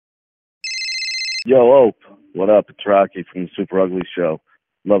Yo, Ope, what up? It's Rocky from the Super Ugly Show.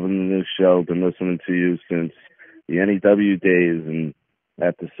 Loving the new show. Been listening to you since the NEW days, and I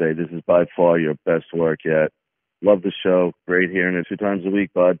have to say, this is by far your best work yet. Love the show. Great hearing it 2 times a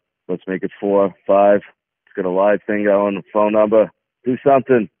week, bud. Let's make it 4, 5. Let's get a live thing going, phone number. Do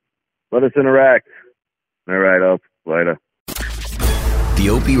something. Let us interact. All right, Ope. Later. The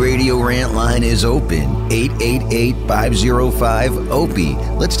Opie Radio rant line is open. 888-505-OPIE.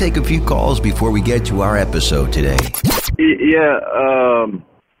 Let's take a few calls before we get to our episode today. Yeah,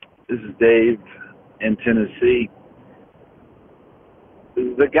 this is Dave in Tennessee.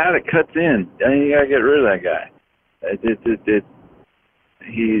 The guy that cuts in, you gotta get rid of that guy.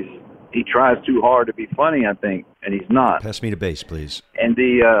 He tries too hard to be funny, I think, and he's not. Pass me the bass, please. And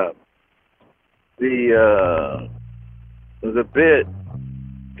the bit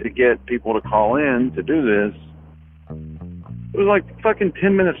to get people to call in to do this, it was like fucking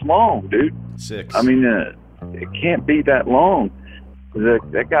 10 minutes long, dude. 6. I mean, it can't be that long.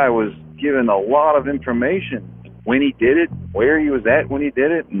 That guy was given a lot of information when he did it, where he was at when he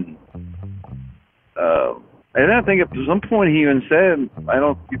did it, and I think at some point he even said,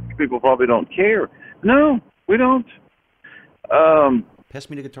 people probably don't care. No, we don't. Pass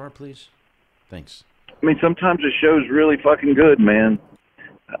me the guitar, please. Thanks. I mean, sometimes the show's really fucking good, man.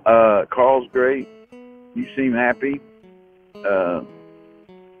 Carl's great. You seem happy. I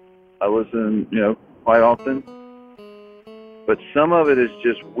listen, quite often. But some of it is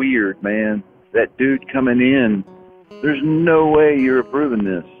just weird, man. That dude coming in, there's no way you're approving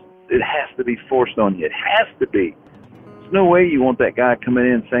this. It has to be forced on you. It has to be. There's no way you want that guy coming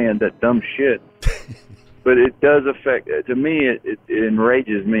in saying that dumb shit. But it does affect, to me, it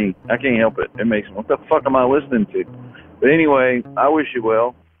enrages me. I can't help it. It makes me, what the fuck am I listening to? But anyway, I wish you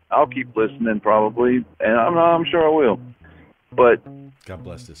well. I'll keep listening probably, and I'm sure I will. But God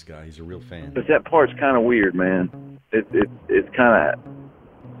bless this guy. He's a real fan. But that part's kind of weird, man. It's kind of,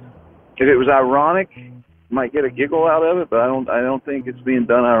 if it was ironic, you might get a giggle out of it, but I don't think it's being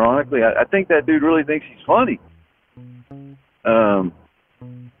done ironically. I think that dude really thinks he's funny, in an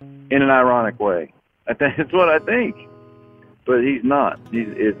ironic way. I think it's what I think, but he's not.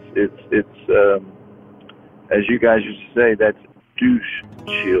 It's as you guys used to say, that's douche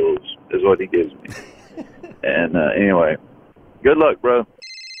chills is what he gives me. And anyway, good luck, bro.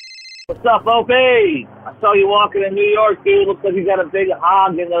 What's up, Opie? I saw you walking in New York, dude. Looks like you got a big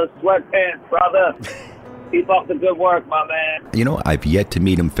hog in those sweatpants, brother. Keep up the good work, my man. I've yet to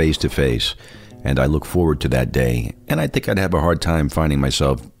meet him face to face, and I look forward to that day. And I think I'd have a hard time finding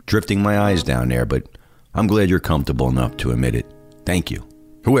myself drifting my eyes down there, but I'm glad you're comfortable enough to admit it. Thank you,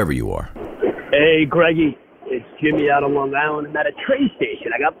 whoever you are. Hey, Greggy. It's Jimmy out on Long Island. I'm at a train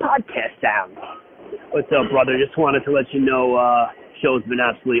station. I got podcast sound. What's up, brother? Just wanted to let you know show's been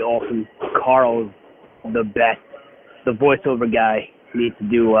absolutely awesome. Carl's the best. The voiceover guy needs to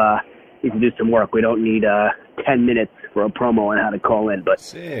do some work. We don't need 10 minutes for a promo on how to call in. But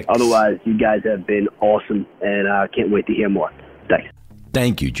 6. Otherwise, you guys have been awesome, and I can't wait to hear more. Thanks.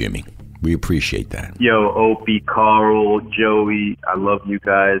 Thank you, Jimmy. We appreciate that. Yo, Opie, Carl, Joey, I love you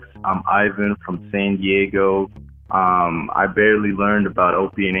guys. I'm Ivan from San Diego. I barely learned about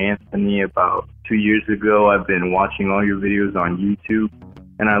Opie and Anthony about 2 years ago. I've been watching all your videos on YouTube,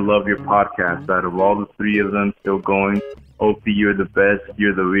 and I love your podcast. Out of all the 3 of them still going, Opie, you're the best.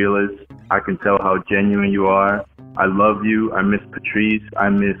 You're the realest. I can tell how genuine you are. I love you. I miss Patrice. I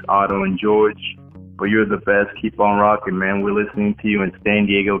miss Otto and George. But you're the best. Keep on rocking, man. We're listening to you in San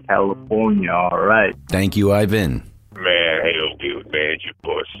Diego, California. All right. Thank you, Ivan. Man, hey, Opie, man, your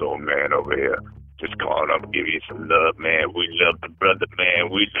boy Soul Man over here. Just calling up, give you some love, man. We love the brother,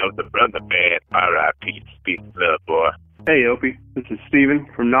 man. We love the brother, man. R.I.P. Speak love, boy. Hey, Opie. This is Steven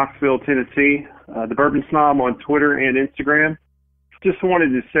from Knoxville, Tennessee. The Bourbon Snob on Twitter and Instagram. Just wanted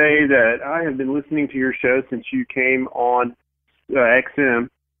to say that I have been listening to your show since you came on XM.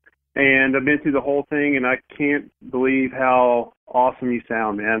 And I've been through the whole thing, and I can't believe how awesome you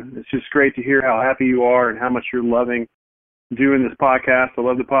sound, man. It's just great to hear how happy you are and how much you're loving doing this podcast. I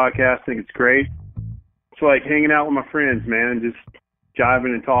love the podcast. I think it's great. It's like hanging out with my friends, man, just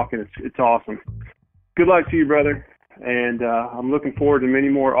jiving and talking. It's awesome. Good luck to you, brother. And I'm looking forward to many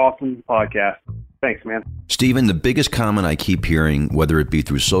more awesome podcasts. Thanks, man. Steven, the biggest comment I keep hearing, whether it be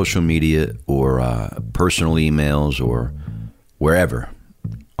through social media or personal emails or wherever,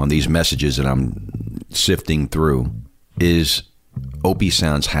 on these messages that I'm sifting through, is Opie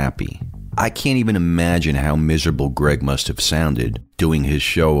sounds happy. I can't even imagine how miserable Greg must have sounded doing his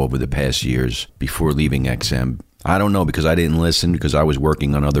show over the past years before leaving XM. I don't know, because I didn't listen, because I was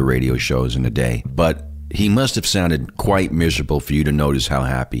working on other radio shows in the day. But He must have sounded quite miserable for you to notice how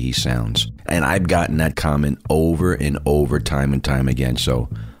happy he sounds. And I've gotten that comment over and over, time and time again. So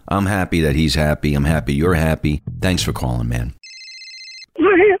I'm happy that he's happy. I'm happy you're happy. Thanks for calling, man.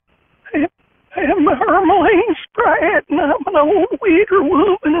 I'm Hermeline Spratt, and I'm an old wigger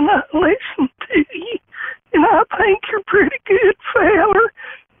woman, and I listen to you. And I think you're pretty good feller.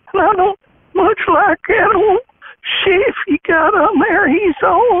 And I don't much like that old chef you got on there. He's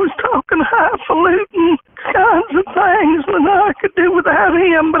always talking highfalutin kinds of things that I could do without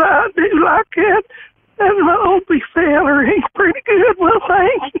him, but I do like that. And the Opie feller, he's pretty good. Well,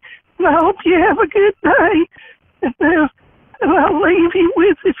 thank you. And I hope you have a good day. And I'll leave you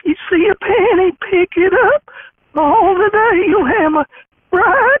with, if you see a penny, pick it up. All today you'll have a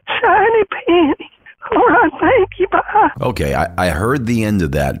bright, shiny penny. All right, thank you, bye. Okay, I heard the end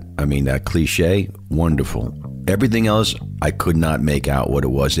of that. I mean, that cliche, wonderful. Everything else, I could not make out what it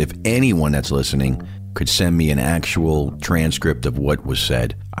was. If anyone that's listening could send me an actual transcript of what was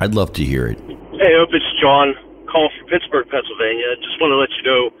said, I'd love to hear it. Hey, Hope, it's John, calling from Pittsburgh, Pennsylvania. Just want to let you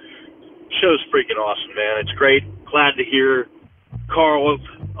know, show's freaking awesome, man. It's great. Glad to hear Carl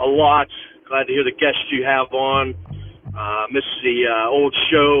a lot. Glad to hear the guests you have on. Miss the old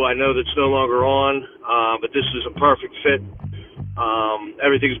show. I know that's no longer on, but this is a perfect fit.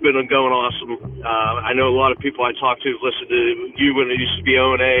 Everything's been going awesome. I know a lot of people I talk to listen to you when it used to be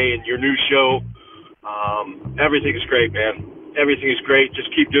O&A and your new show. Everything is great, man. Everything is great.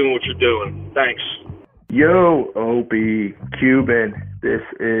 Just keep doing what you're doing. Thanks. Yo, Opie, Cuban. This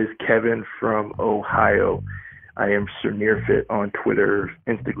is Kevin from Ohio. I am Sir Nearfit on Twitter,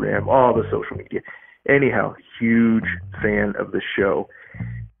 Instagram, all the social media. Anyhow, huge fan of the show.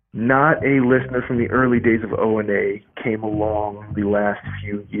 Not a listener from the early days of O&A, came along the last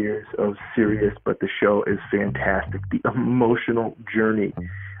few years of Sirius, but the show is fantastic. The emotional journey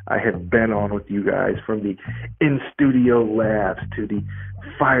I have been on with you guys, from the in-studio laughs to the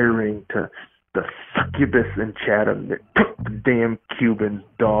firing to the succubus in Chatham that took the damn Cuban's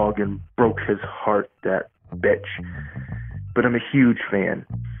dog and broke his heart, that bitch. But I'm a huge fan.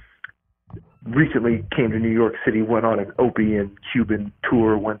 Recently came to New York City, went on an Opie and Cuban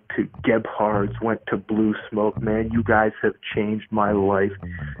tour, went to Gebhard's, went to Blue Smoke. Man, you guys have changed my life.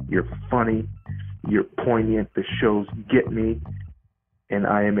 You're funny. You're poignant. The shows get me. And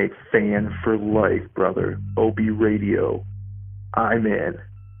I am a fan for life, brother. Opie Radio. I'm in.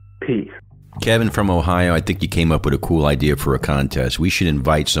 Peace. Kevin from Ohio, I think you came up with a cool idea for a contest. We should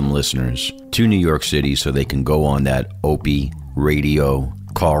invite some listeners to New York City so they can go on that Opie Radio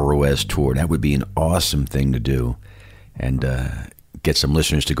Carl Ruiz tour. That would be an awesome thing to do. And get some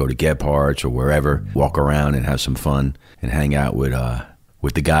listeners to go to Gebhard's or wherever, walk around and have some fun and hang out with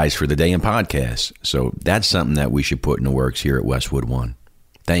the guys for the day and podcast. So that's something that we should put in the works here at Westwood One.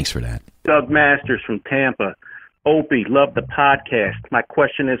 Thanks for that. Doug Masters from Tampa. Opie, love the podcast. My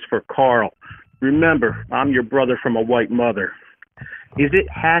question is for Carl. Remember, I'm your brother from a white mother. Is it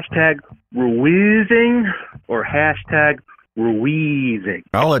hashtag Ruizing or hashtag Ruizing?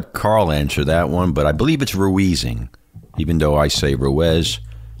 I'll let Carl answer that one, but I believe it's Ruizing. Even though I say Ruiz,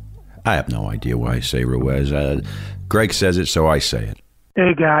 I have no idea why I say Ruiz. Greg says it, so I say it.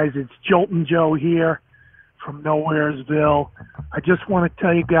 Hey guys, it's Jolton Joe here from Nowheresville. I just want to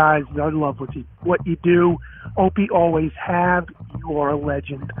tell you guys I love what you do. Opie always have. You are a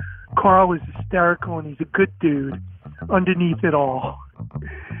legend. Carl is hysterical and he's a good dude underneath it all.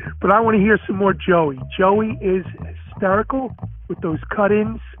 But I want to hear some more Joey. Joey is hysterical with those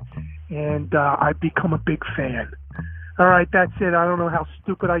cut-ins, and I've become a big fan. All right, that's it. I don't know how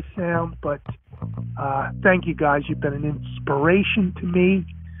stupid I sound, but thank you guys. You've been an inspiration to me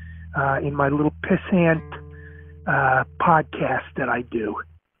in my little pissant podcast that I do.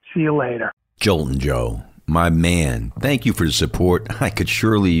 See you later. Jolton Joe, my man, thank you for the support. I could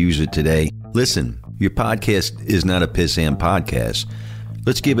surely use it today. Listen, your podcast is not a pissant podcast.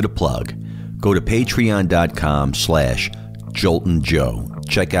 Let's give it a plug. Go to patreon.com/Jolton Joe.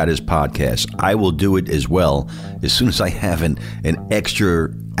 Check out his podcast. I will do it as well as soon as I have an extra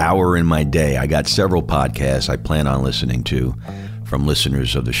hour in my day. I got several podcasts I plan on listening to from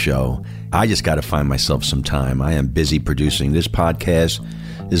listeners of the show. I just got to find myself some time. I am busy producing this podcast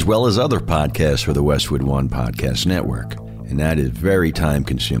as well as other podcasts for the Westwood One Podcast Network, and that is very time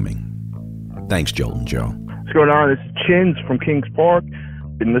consuming. Thanks, Jolton Joe. What's going on? This is Chins from Kings Park.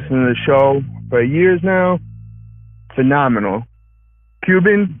 Been listening to the show for years now. Phenomenal.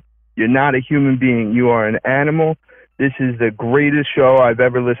 Cuban, you're not a human being. You are an animal. This is the greatest show I've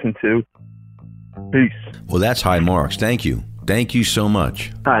ever listened to. Peace. Well, that's high marks. Thank you. Thank you so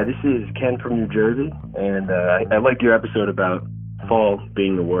much. Hi, this is Ken from New Jersey, and I like your episode about fall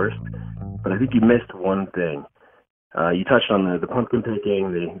being the worst. but I think you missed one thing. You touched on the pumpkin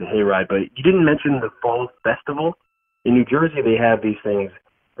picking, the hayride, but you didn't mention the fall festival. In New Jersey, they have these things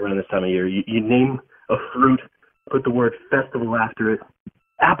around this time of year. You name a fruit, put the word festival after it.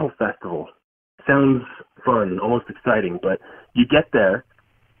 Apple Festival. Sounds fun, almost exciting, but you get there,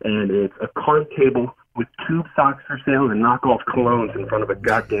 and it's a card table with tube socks for sale and knockoff colognes in front of a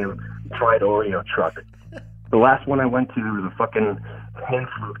goddamn fried Oreo truck. The last one I went to, there was a fucking pan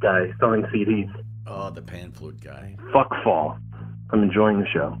flute guy selling CDs. Oh, the pan flute guy. Fuck fall. I'm enjoying the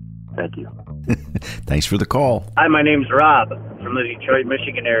show. Thank you. Thanks for the call. Hi, my name's Rob from the Detroit,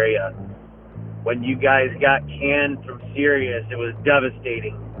 Michigan area. When you guys got canned from Sirius, it was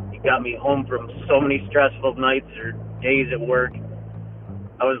devastating. You got me home from so many stressful nights or days at work.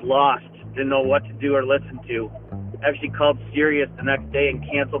 I was lost, didn't know what to do or listen to. I actually called Sirius the next day and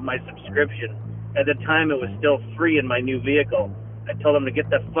canceled my subscription. At the time, it was still free in my new vehicle. I told them to get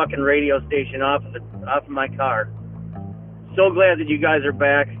that fucking radio station off of my car. So glad that you guys are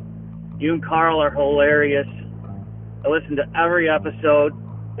back. You and Carl are hilarious. I listened to every episode.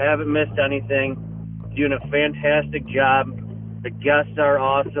 I haven't missed anything. You're doing a fantastic job. The guests are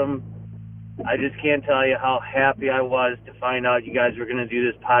awesome. I just can't tell you how happy I was to find out you guys were going to do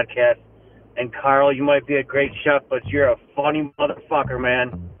this podcast. And Carl, you might be a great chef, but you're a funny motherfucker,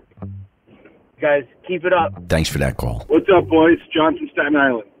 man. Guys, keep it up. Thanks for that call. What's up, boys? John from Staten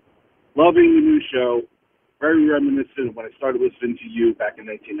Island. Loving the new show. Very reminiscent of when I started listening to you back in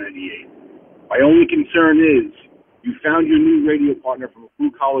 1998. My only concern is you found your new radio partner from a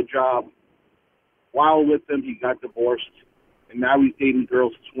blue-collar job. While with him, he got divorced, and now he's dating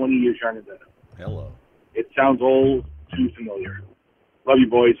girls 20 years younger than him. Hello. It sounds all too familiar. Love you,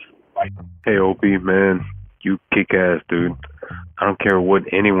 boys. Bye. Hey, Opie, man. You kick ass, dude. I don't care what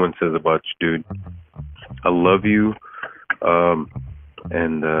anyone says about you, dude. I love you.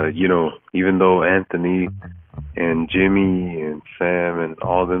 You know, even though Anthony and Jimmy and Sam and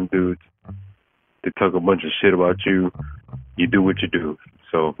all them dudes, they talk a bunch of shit about you, you do what you do.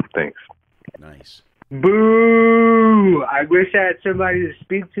 So, thanks. Nice. Boo! I wish I had somebody to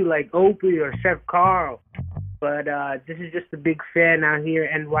speak to like Opie or Chef Carl. But this is just a big fan out here,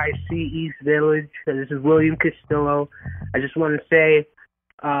 NYC East Village. This is William Castillo. I just want to say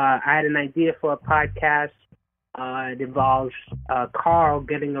I had an idea for a podcast. It involves Carl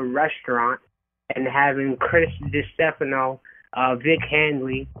getting a restaurant and having Chris DiStefano, Vic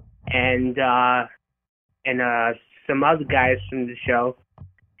Handley, and some other guys from the show,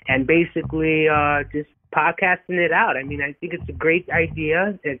 and basically just podcasting it out. I mean, I think it's a great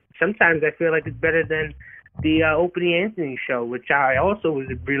idea. Sometimes I feel like it's better than the Opie Anthony show, which I also was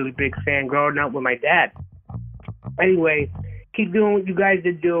a really big fan growing up with my dad. Anyway, keep doing what you guys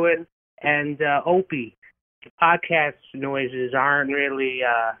are doing, and Opie, the podcast noises aren't really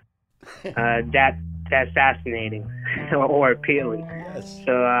that fascinating or appealing. Yes.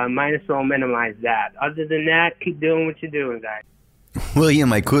 So might as well minimize that. Other than that, keep doing what you're doing, guys.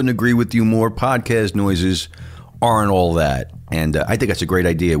 William, I couldn't agree with you more. Podcast noises aren't all that. And I think that's a great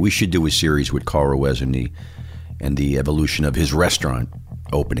idea. We should do a series with Carl Ruiz and the evolution of his restaurant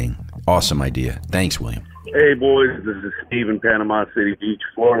opening. Awesome idea. Thanks, William. Hey, boys. This is Steve in Panama City Beach,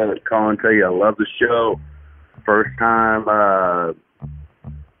 Florida. Calling to tell you I love the show. First time I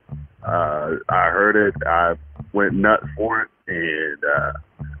heard it, I went nuts for it, and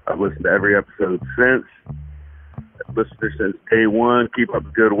I've listened to every episode since. I've listened to it since day one. Keep up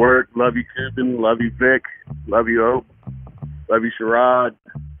the good work. Love you, Cuban. Love you, Vic. Love you, Ope. Love you, Sherrod.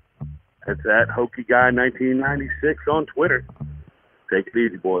 That's at Hokey Guy 1996 on Twitter. Take it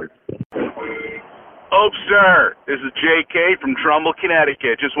easy, boys. Ope, sir. This is JK from Trumbull,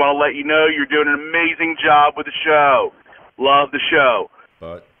 Connecticut. Just want to let you know you're doing an amazing job with the show. Love the show.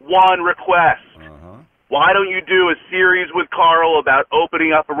 But one request. Why don't you do a series with Carl about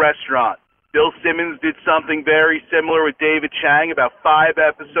opening up a restaurant? Bill Simmons did something very similar with David Chang, about 5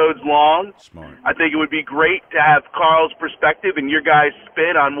 episodes long. Smart. I think it would be great to have Carl's perspective and your guys'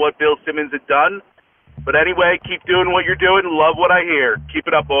 spin on what Bill Simmons had done. But anyway, keep doing what you're doing. Love what I hear. Keep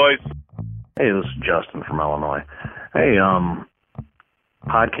it up, boys. Hey, this is Justin from Illinois. Hey,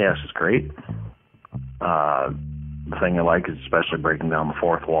 podcast is great. The thing I like is especially breaking down the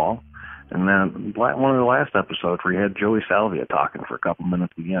fourth wall. And then one of the last episodes where you had Joey Salvia talking for a couple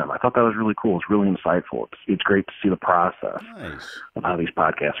minutes at the end. I thought that was really cool. It's really insightful. It's great to see the process of how these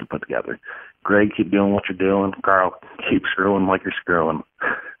podcasts are put together. Greg, keep doing what you're doing. Carl, keep screwing like you're screwing.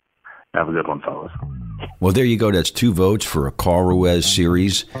 Have a good one, fellas. Well, there you go. That's 2 votes for a Carl Ruiz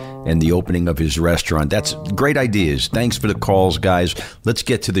series. and the opening of his restaurant. That's great ideas. Thanks for the calls, guys. Let's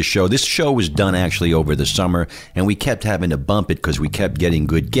get to the show. This show was done actually over the summer, and we kept having to bump it because we kept getting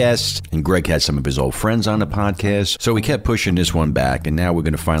good guests, and Greg had some of his old friends on the podcast. So we kept pushing this one back, and now we're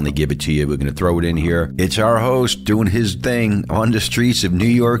going to finally give it to you. We're going to throw it in here. It's our host doing his thing on the streets of New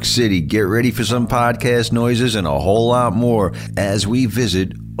York City. Get ready for some podcast noises and a whole lot more as we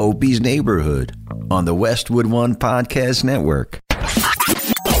visit Opie's neighborhood on the Westwood One Podcast Network.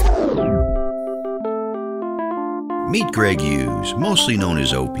 Meet Greg Hughes, mostly known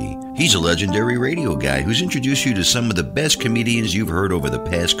as Opie. He's a legendary radio guy who's introduced you to some of the best comedians you've heard over the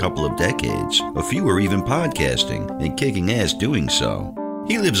past couple of decades. A few are even podcasting and kicking ass doing so.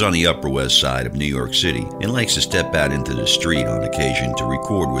 He lives on the Upper West Side of New York City and likes to step out into the street on occasion to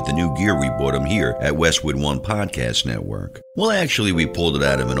record with the new gear we bought him here at Westwood One Podcast Network. Well, actually, we pulled it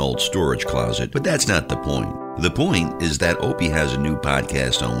out of an old storage closet, but that's not the point. The point is that Opie has a new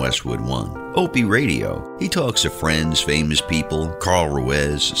podcast on Westwood One, Opie Radio. He talks to friends, famous people, Carl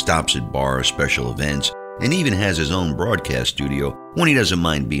Ruiz, stops at bars, special events, and even has his own broadcast studio when he doesn't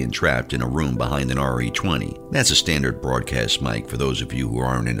mind being trapped in a room behind an RE20. That's a standard broadcast mic for those of you who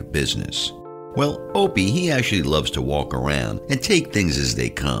aren't in the business. Well, Opie, he actually loves to walk around and take things as they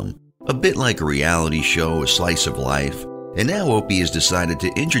come. A bit like a reality show, a slice of life. And now Opie has decided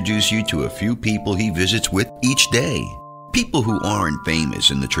to introduce you to a few people he visits with each day. People who aren't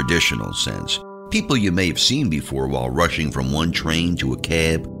famous in the traditional sense. People you may have seen before while rushing from one train to a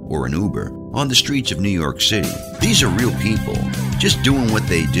cab or an Uber on the streets of New York City. These are real people, just doing what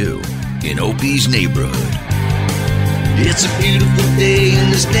they do in Opie's neighborhood. It's a beautiful day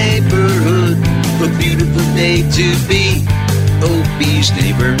in this neighborhood, a beautiful day to be Opie's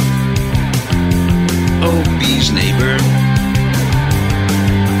neighbor. Opie's neighbor.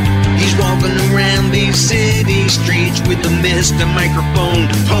 He's walking around these city streets with a Mr. Microphone,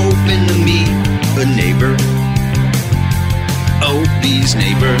 hoping to meet a neighbor. Opie's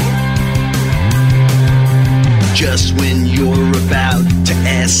neighbor. Just when you're about to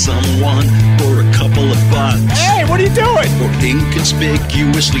ask someone for a couple of bucks. Hey, what are you doing? Or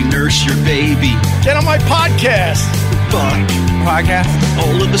inconspicuously nurse your baby. Get on my podcast. Fuck. Podcast?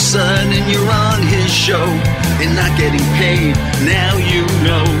 All of a sudden you're on his show and not getting paid. Now you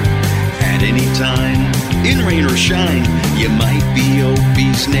know. At any time, in rain or shine, you might be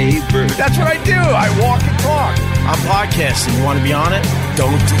Opie's neighbor. That's what I do. I walk and talk. I'm podcasting. You want to be on it?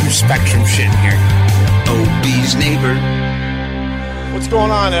 Don't do Spectrum shit in here. Opie's neighbor. What's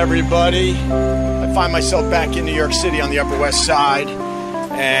going on, everybody? I find myself back in New York City on the Upper West Side,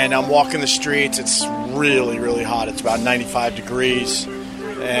 and I'm walking the streets. It's really, really hot. It's about 95 degrees,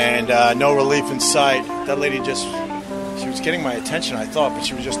 and no relief in sight. That lady she was getting my attention, I thought, but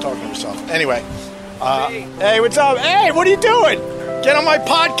she was just talking to herself. Anyway, hey, what's up? Hey, what are you doing? Get on my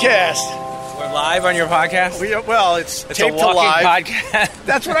podcast. We're live on your podcast? It's a taped walking to live. podcast.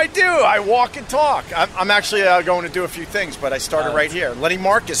 That's what I do. I walk and talk. I'm actually going to do a few things, but I started right here. Lenny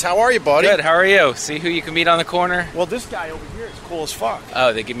Marcus, how are you, buddy? Good, how are you? See who you can meet on the corner? Well, this guy over here is cool as fuck.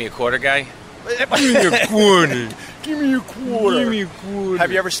 Oh, they give me a quarter guy? Give me a quarter. Give me a quarter. Give me a quarter.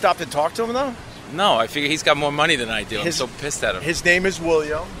 Have you ever stopped and talked to him, though? No, I figure he's got more money than I do. I'm so pissed at him. His name is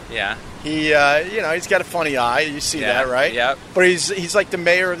William. Yeah. He, he's got a funny eye. You see that, right? Yep. But he's like the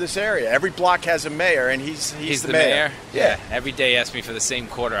mayor of this area. Every block has a mayor, and he's the mayor. Yeah. Every day he asks me for the same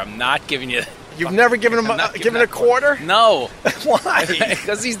quarter. I'm not giving you. You've never given him a quarter? No. Why?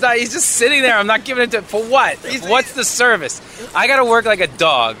 Because he's just sitting there. I'm not giving it to for what? What's the service? I got to work like a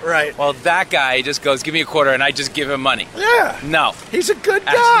dog. Right. Well, that guy just goes, give me a quarter, and I just give him money. Yeah. No. He's a good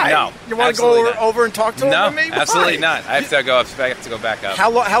guy. No. You want to go over and talk to him? No, with me? absolutely Why? not. I have to go up. I have to go back up. How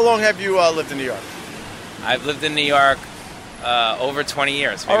long have you lived in New York? I've lived in New York over 20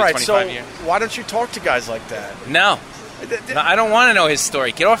 years, maybe All right, 25 so years. why don't you talk to guys like that? No, I don't want to know his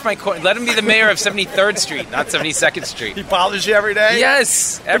story. Get off my court. Let him be the mayor of 73rd Street, not 72nd Street. He bothers you every day?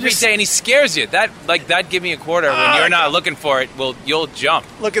 Yes, every day, and he scares you. That give me a quarter when you're not looking for it. Well, you'll jump.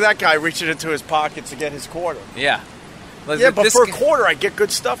 Look at that guy reaching into his pocket to get his quarter. Yeah. Yeah, but for a quarter, I get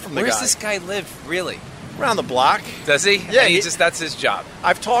good stuff from the guy. Where's this guy live, really? Around the block. Does he? Yeah. And that's his job.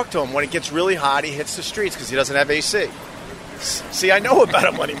 I've talked to him. When it gets really hot, he hits the streets because he doesn't have AC. See, I know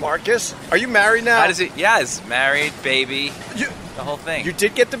about him, Lenny Marcus. Are you married now? How does he? Yes, married, baby, the whole thing. You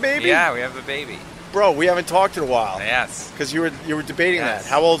did get the baby? Yeah, we have a baby. Bro, we haven't talked in a while. Yes. Because you were debating Yes. that.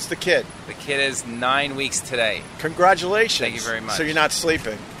 How old's the kid? The kid is 9 weeks today. Congratulations. Thank you very much. So you're not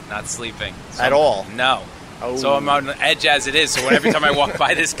sleeping? Not sleeping. At all? No. Oh. So I'm on the edge as it is. So every time I walk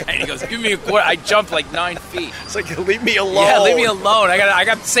by this guy, and he goes, "Give me a quarter," I jump like 9 feet. It's like, leave me alone. Yeah, leave me alone. I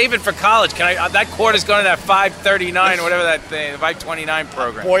got saving for college. Can I? That quarter's going to that 539 or whatever that thing, 529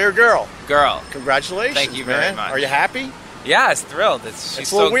 program. Boy or girl? Girl. Congratulations. Thank you man. very much. Are you happy? Yeah, it's thrilled. She's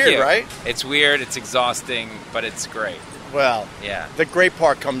It's a little so weird, cute. right? It's weird. It's exhausting, but it's great. Well, Yeah. the great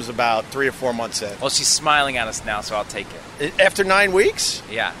part comes about 3 or 4 months in. Well, she's smiling at us now, so I'll take it. After 9 weeks?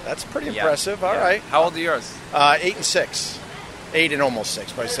 Yeah. That's pretty Yeah. impressive. All Yeah. right. How old are yours? 8 and 6. 8 and almost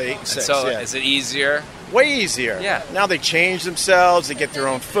 6, but I say 8 and 6. So yeah. is it easier? Way easier. Yeah. Now they change themselves. They get their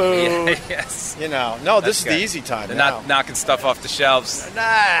own food. Yeah, yes. You know. No, this is That's the good. easy time They're now. not knocking stuff off the shelves.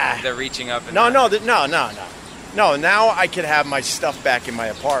 Nah. They're reaching up. And No. No, now I could have my stuff back in my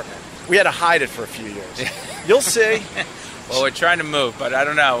apartment. We had to hide it for a few years. You'll see. Well, we're trying to move, but I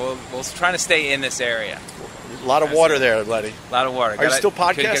don't know. We're trying to stay in this area. A lot of water there, Letty. A lot of water. Are you still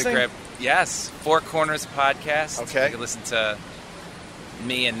Couldn't get a podcasting? grip. Yes. Four Corners podcast. Okay. You can listen to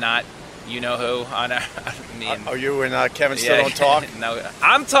me and not you-know-who on our... me and, Oh, you and Kevin still don't talk? No,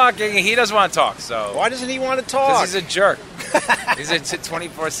 I'm talking, and he doesn't want to talk, so... Why doesn't he want to talk? Because he's a jerk. He's a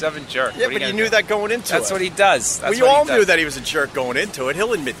 24/7 jerk. Yeah, What are but you gonna knew do? that going into That's it. what he does. That's We what he all does. knew that he was a jerk going into it.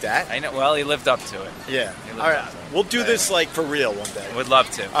 He'll admit that. I know. Well, he lived up to it. Yeah. He lived All right. up to it. We'll do this like for real one day. Would love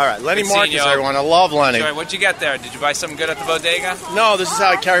to. All right. Lenny Good seeing Marcus, you. everyone. I love Lenny. Joey, what'd you get there? Did you buy something good at the bodega? No, this is how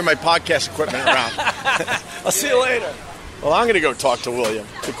I carry my podcast equipment around. I'll see you later. Well, I'm going to go talk to William,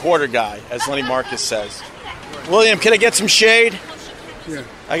 the quarter guy, as Lenny Marcus says. William, can I get some shade? Yeah.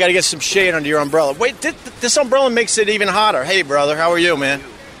 I got to get some shade under your umbrella. Wait, this umbrella makes it even hotter. Hey, brother, how are you, man?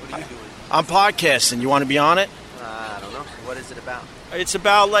 What are you doing? I'm podcasting. You want to be on it? I don't know. What is it about? It's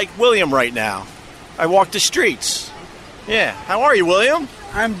about, like, William right now. I walk the streets. Yeah. How are you, William?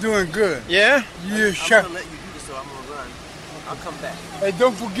 I'm doing good. Yeah? I'm sure. gonna let you do this, so I'm gonna run. I'll come back. Hey,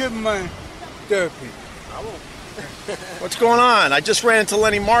 don't forget my therapy. I won't. What's going on? I just ran into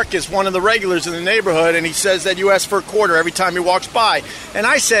Lenny Marcus, one of the regulars in the neighborhood, and he says that you ask for a quarter every time he walks by. And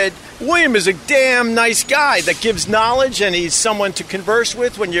I said, William is a damn nice guy that gives knowledge, and he's someone to converse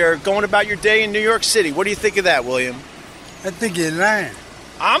with when you're going about your day in New York City. What do you think of that, William? I think you're lying.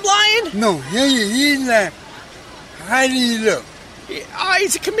 I'm lying? No, he's lying. How do you look?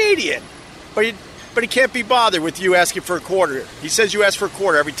 He's a comedian. But he can't be bothered with you asking for a quarter. He says you ask for a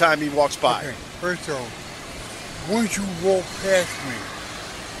quarter every time he walks by. Okay, first of all, once you walk past me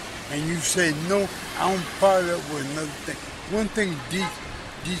and you say no, I'm part of with another thing. One thing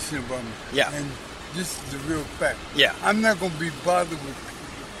decent about me. Yeah. And this is the real fact. Yeah. I'm not going to be bothered with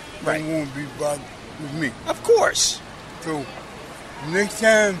people. Right. Don't want to be bothered with me. Of course. So, next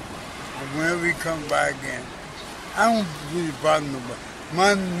time, or whenever you come by again, I don't really bother nobody.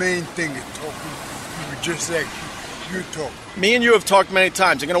 My main thing is talking. People just like you talk. Me and you have talked many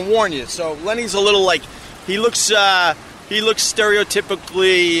times. I'm going to warn you. So Lenny's a little like, he looks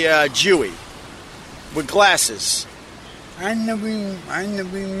stereotypically Jewy with glasses. I never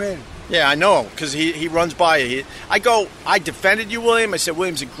even met him. Yeah, I know, because he runs by you. I defended you, William. I said,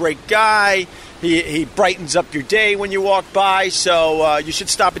 William's a great guy. He brightens up your day when you walk by, so you should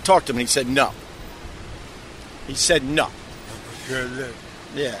stop and talk to him. And he said no. He said no.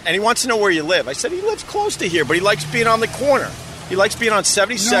 Yeah, and he wants to know where you live. I said he lives close to here, but he likes being on the corner. He likes being on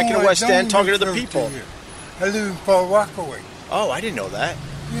 72nd and West End talking to the people. I live in Far Rockaway. Oh, I didn't know that.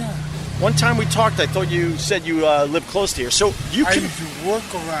 Yeah. One time we talked, I thought you said you live close to here. So you I can... used to work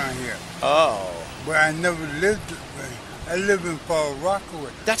around here. Oh. But I never lived. I live in Far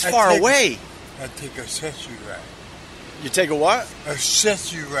Rockaway. That's far away. I take a accessory ride. You take a what?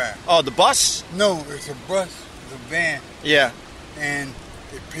 Accessory ride. Oh, the bus? No, it's a bus, it's a van. Yeah. And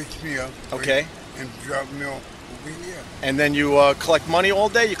it picks me up. Okay. And drops me off over here. And then you collect money all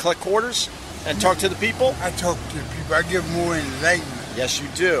day? You collect quarters and talk to the people? I talk to the people. I get more enlightenment. Yes, you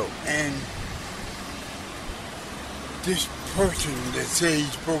do. And this person that said he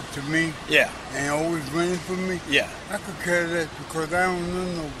spoke to me, yeah, and always running for me, yeah, I could care less because I don't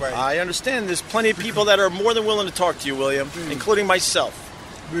know nobody. I understand. There's plenty of people that are more than willing to talk to you, William, including myself.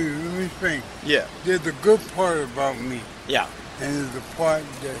 Let me think. Yeah. There's a good part about me. Yeah. And there's a part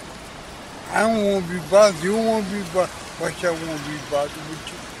that I don't want to be bothered. You don't want to be bothered. Why should I want to be bothered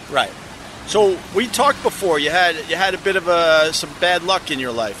with you? Right. So we talked before. You had a bit of some bad luck in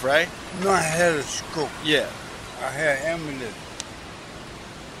your life, right? No, I had a stroke. Yeah. I had amulet.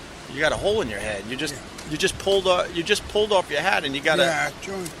 You got a hole in your head. You just pulled off your hat and you got I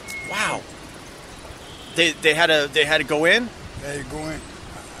joined. Wow. They had to go in? They had to go in.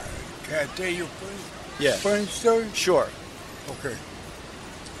 Can I tell you a funny story? Sure. Okay.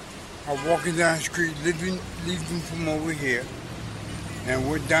 I'm walking down the street, leaving from over here, and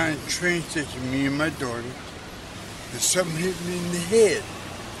we're down at the train station, me and my daughter, There's something hit me in the head.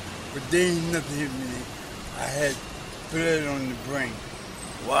 But there ain't nothing hit me. I had blood on the brain.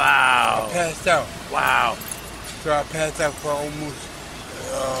 Wow. I passed out. Wow. So I passed out for almost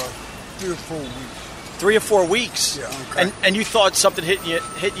 3 or 4 weeks. 3 or 4 weeks. Yeah, okay. And you thought something hit you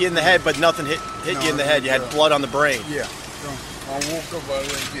in the head, but nothing hit you in the head. You had blood on the brain. Yeah. So I woke up like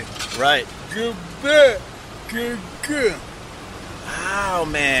this. Right. Good bed. Good. Wow,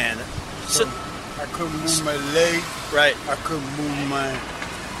 man. So I couldn't move my leg. Right. I couldn't move my...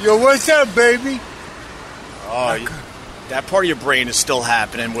 Yo, what's up, baby? Oh, that part of your brain is still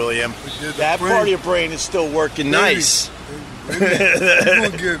happening, William. That part of your brain is still working nice. You're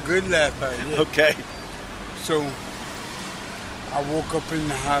going to get a good laugh out of it. Okay. So I woke up in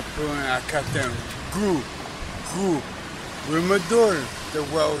the hospital and I kept them grew. With my daughter. That's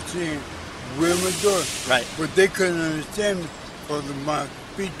what I was saying. With my daughter. Right. But they couldn't understand me because my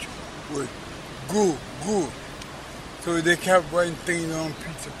speech was grew. So they kept writing things on a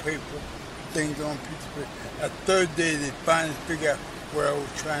piece of paper. A third day, they finally figured out what I was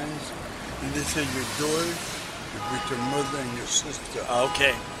trying to say. And they said, your daughter is with your mother and your sister.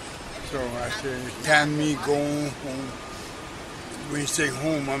 Okay. So I said, it's time for me going home. When you say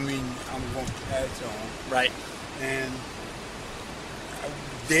home, I mean I'm going to pass on. Right. And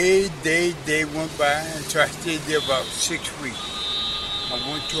day went by, and so I stayed there about 6 weeks. I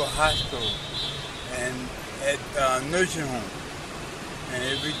went to a hospital and at a nursing home. And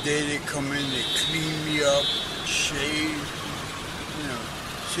every day they come in, they clean me up, shave,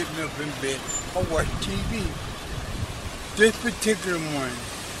 sit me up in bed. I watch TV. This particular morning,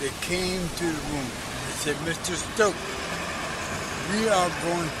 they came to the room and said, Mr. Stokes, we are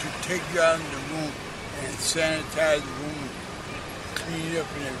going to take you out of the room and sanitize the room, clean it up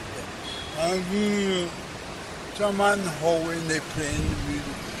and everything. So I'm out in the hallway and they playing the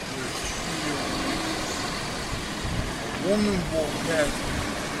music. A woman walked past me.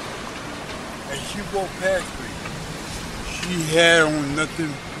 As she walked past me, she had on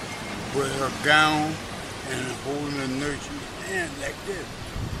nothing but her gown and holding a nurse's hand like this.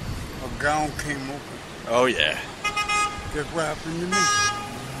 Her gown came open. Oh, yeah. Guess what happened to me?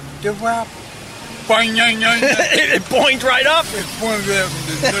 Guess what happened? Boing, it boinged right up? It boinged right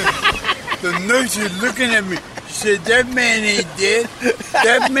up. The nurse is looking at me. She said, that man ain't dead.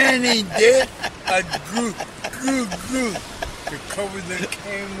 That man ain't dead. I grew. The cover that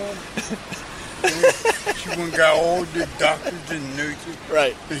came on. She went and got all the doctors and nurses.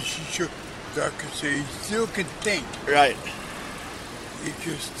 Right. And she shook. The doctor said, he still can think. Right. He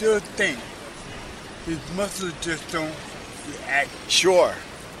can still think. His muscles just don't react. Sure.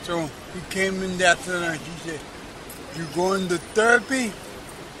 So he came in after lunch. He said, you going to therapy?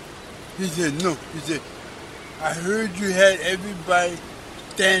 He said, no. He said, I heard you had everybody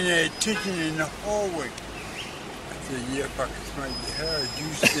standing at attention in the hallway. I said, yeah, if I could smell the hair,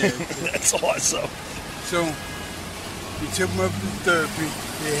 you said. That's awesome. So he took me up to therapy.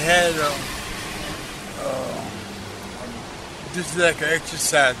 They had this is like an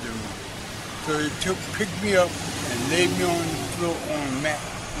exercise room. So they picked me up and laid me on the floor, on a mat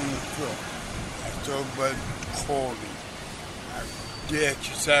on the floor. I started about crawling. I did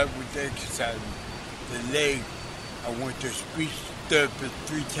exercise with the exercise room. The leg, I went to speech therapy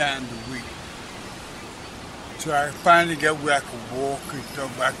 3 times a week. So I finally got where I could walk and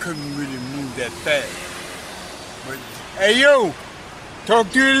stuff, but I couldn't really move that fast. But, hey, yo, talk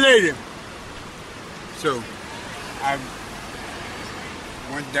to you later. So I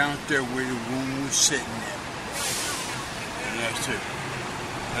went downstairs where the room was sitting at. And I said,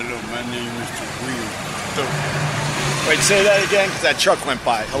 hello, my name is Mr. William Stokes. Wait, say that again, because that truck went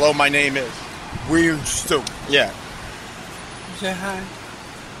by. Hello, my name is William Stokes. Yeah. He said, hi.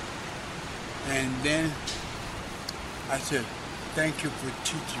 And then I said, thank you for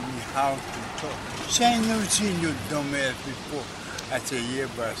teaching me how to talk. She ain't never seen your dumb ass before. I said, yeah,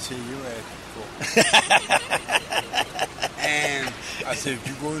 but I seen your ass before. And I said, if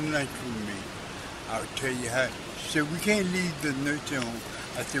you go to lunch with me, I'll tell you how. She said, we can't leave the nursing home.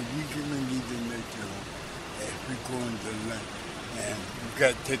 I said, we can leave the nursing home if we go into lunch. And we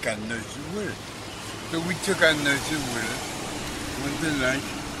got to take our nurses with us. So we took our nurses with us, went to lunch,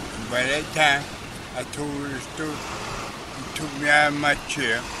 and by that time, I told her the story. He took me out of my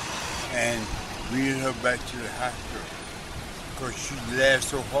chair and wheeled her back to the hospital. Because she laughed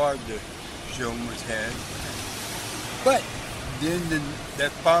so hard that she almost had it. But then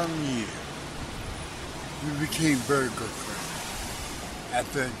that following year, we became very good friends.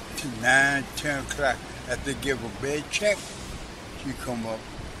 After 9, 10 o'clock, after they give a bad check, she come up,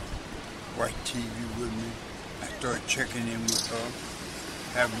 watch TV with me. I started checking in with her.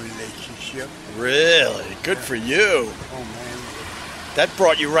 have a relationship. Really? Good for you. Oh, man. That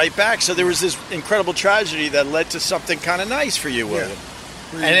brought you right back. So there was this incredible tragedy that led to something kind of nice for you, William.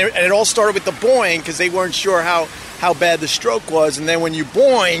 Yeah. And it all started with the boing because they weren't sure how bad the stroke was. And then when you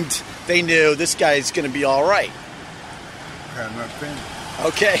boinged, they knew this guy's going to be all right. I'm not finished.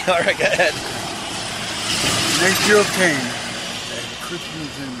 Okay, all right, go ahead. Next year came, at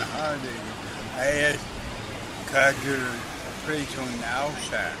Christmas and the holidays, I asked, could I get a place on the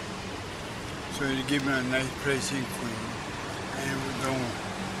outside? So they gave me a nice place in Queens. And it was on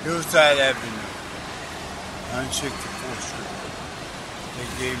Hillside Avenue, on 64th Street. They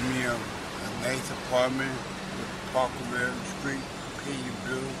gave me a nice apartment with Parkerville Street, paid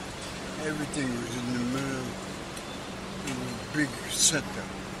bill. Everything was in the middle. It was a big center.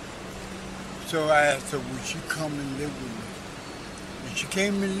 So I asked her, would she come and live with me? And she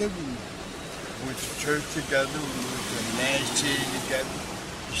came and lived with me. We went to church together, we went to Nash City together.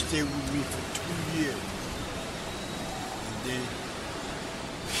 She stayed with me for 2 years. And then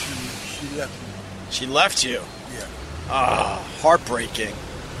she left me. She left you? Yeah. Ah, heartbreaking.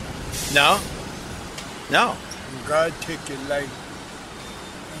 No? No. When God take your life,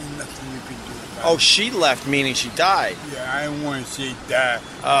 ain't nothing you can do about it. Oh, she left, meaning she died. Yeah, I didn't want to say die.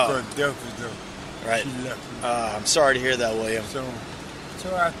 Oh. Because death was the... Right. She left me. I'm sorry to hear that, William. So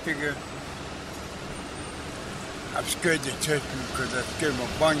I figured I'm scared to touch me because I'm scared my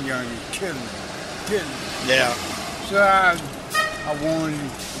bunion is killing me. Yeah. So I went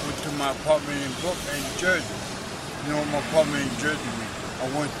to my apartment in Jersey. You know what my apartment in Jersey means? I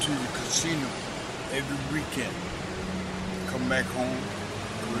went to the casino every weekend. Come back home,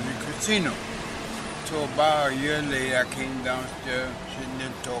 go to the casino. So about a year later, I came downstairs, sitting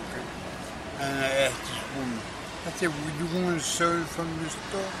there talking, and I asked this woman, I said, would you want a soda from the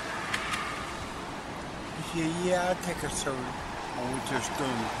store? She said, yeah, I'll take a soda. I went to the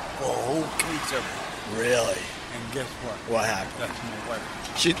store for a whole case of it. Really? And guess what? What happened? That's my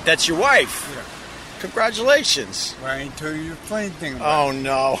wife. That's your wife? Yeah. Congratulations. Well, I ain't tell you the funny thing about Oh,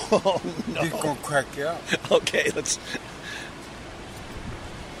 no. Oh, no. This gonna crack you up. Okay, let's...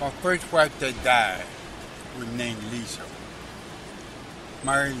 My first wife that died was named Lisa.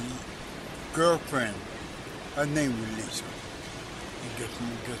 My girlfriend, her name was Lisa. And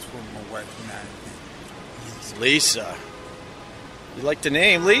guess what my wife's name is? Lisa. You like the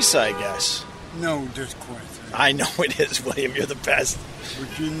name Lisa, I guess. No, just coincidence. I know it is, William. You're the best.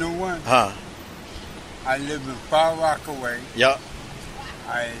 But you know what? Huh? I live in Far Rockaway. Yep.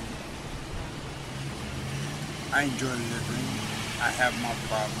 I enjoy living. I have my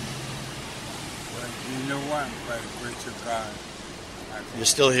problems. But you know what? By the grace of God, You're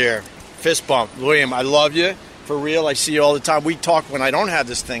still here. Fist bump. William, I love you. For real. I see you all the time. We talk when I don't have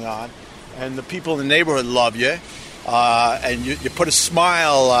this thing on. And the people in the neighborhood love you. And you put a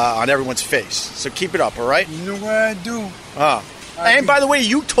smile on everyone's face. So keep it up, all right? You know what I do? And by the way,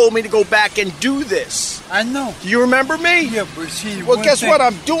 you told me to go back and do this. I know. Do you remember me? Yeah, but see... Well, guess what?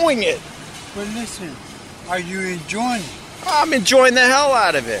 I'm doing it. But listen, are you enjoying it? I'm enjoying the hell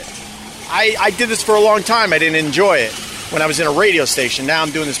out of it. I did this for a long time. I didn't enjoy it when I was in a radio station. Now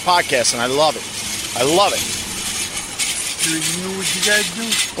I'm doing this podcast, and I love it. I love it. So you know what you got to do?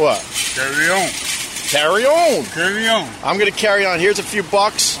 What? Carry on. Carry on. Carry on. I'm going to carry on. Here's a few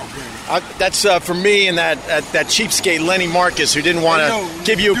bucks. Okay. That's for me and that cheapskate Lenny Marcus who didn't want to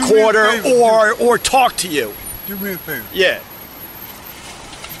give you a do me a quarter favor. or talk to you. Do me a favor. Yeah.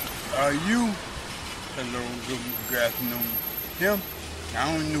 Are you... Hello, good afternoon. Him?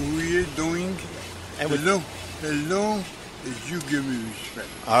 I don't know who he is doing. Hello is you give me respect.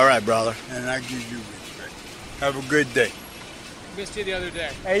 All right, brother. And I give you respect. Have a good day. Missed you the other day.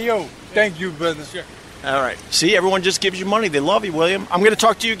 Hey, yo, thank you, brother. Sure. All right. See, everyone just gives you money. They love you, William. I'm going to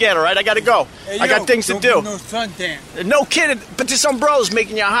talk to you again, all right? I got to go. Hey, I got things to do. No suntan. No kidding. But this umbrella's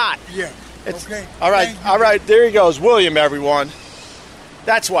making you hot. Yeah. Okay. All right. All right. There he goes. William, everyone.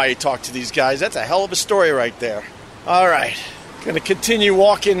 That's why you talk to these guys. That's a hell of a story right there. All right. Going to continue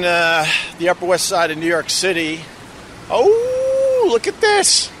walking the Upper West Side of New York City. Oh, look at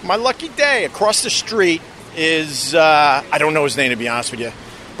this. My lucky day. Across the street is, I don't know his name to be honest with you,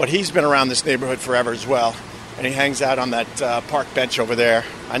 but he's been around this neighborhood forever as well. And he hangs out on that park bench over there.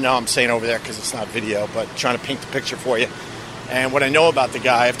 I know I'm saying over there because it's not video, but trying to paint the picture for you. And what I know about the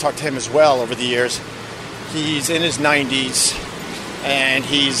guy, I've talked to him as well over the years. He's in his 90s, and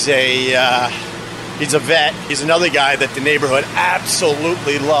he's a vet. He's another guy that the neighborhood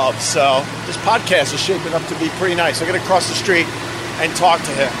absolutely loves. So this podcast is shaping up to be pretty nice. I'm going to cross the street and talk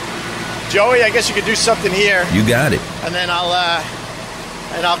to him. Joey, I guess you could do something here. You got it. And then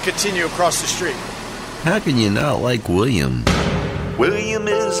I'll continue across the street. How can you not like William? William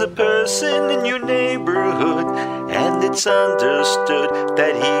is a person in your neighborhood, and it's understood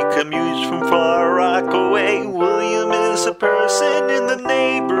that he commutes from Far Rockaway. William is a person in the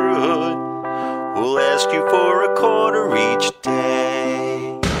neighborhood who'll ask you for a quarter each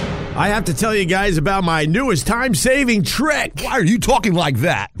day. I have to tell you guys about my newest time-saving trick. Why are you talking like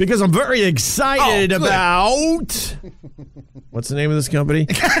that? Because I'm very excited about... What's the name of this company?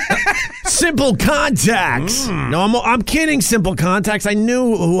 Simple Contacts. No, I'm kidding, Simple Contacts. I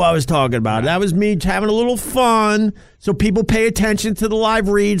knew who I was talking about. That was me having a little fun so people pay attention to the live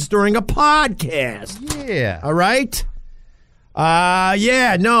reads during a podcast. Yeah. All right? What?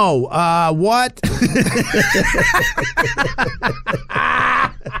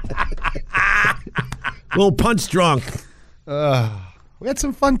 Little punch drunk. We had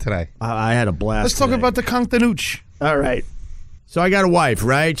some fun today. I had a blast. Let's talk today. about the Contanucci. All right. So I got a wife,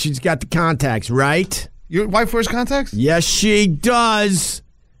 right? She's got the contacts, right? Your wife wears contacts? Yes, she does.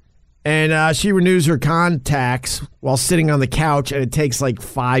 And she renews her contacts while sitting on the couch, and it takes like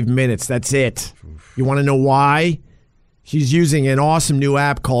 5 minutes. That's it. You want to know why? She's using an awesome new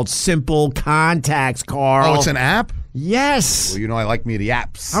app called Simple Contacts, Carl. Oh, it's an app? Yes. Well, you know I like me the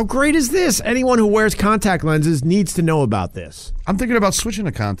apps. How great is this? Anyone who wears contact lenses needs to know about this. I'm thinking about switching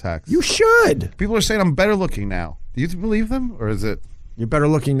to contacts. You should. People are saying I'm better looking now. Do you believe them? Or is it... You're better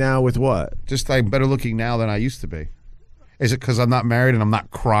looking now with what? Just I'm better looking now than I used to be. Is it because I'm not married and I'm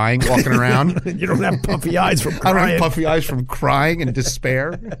not crying walking around? You don't have puffy eyes from crying. I don't have puffy eyes from crying and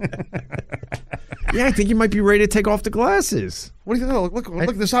despair. Yeah, I think you might be ready to take off the glasses. What do you think?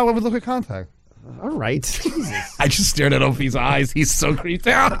 Look, this is how I would look at contact. All right. Jesus. I just stared at Opie's eyes. He's so creeped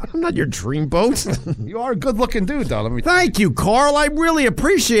out. I'm not your dreamboat. You are a good-looking dude, though. Thank you, Carl. I really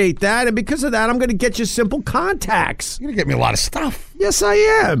appreciate that. And because of that, I'm going to get you Simple Contacts. You're going to get me a lot of stuff. Yes, I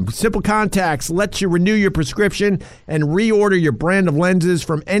am. Simple Contacts lets you renew your prescription and reorder your brand of lenses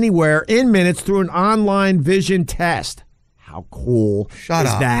from anywhere in minutes through an online vision test. How cool is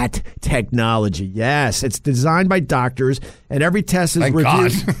that technology? Yes, it's designed by doctors, and every test is reviewed.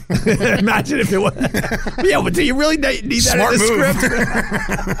 God. Imagine if it was. Yeah, but do you really need that Smart in the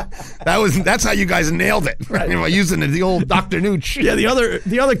script? That's how you guys nailed it. Right. You know, using the old Dr. Nooch. Yeah, the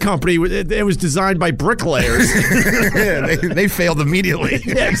other company, it was designed by bricklayers. Yeah, they failed immediately.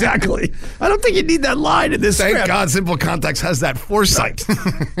 Yeah, exactly. I don't think you need that line in this Thank script. God Simple Contacts has that foresight.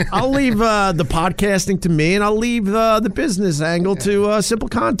 I'll leave the podcasting to me, and I'll leave the business angle to Simple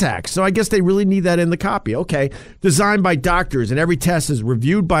Contacts. So I guess they really need that in the copy. Okay. Designed by doctors, and every test is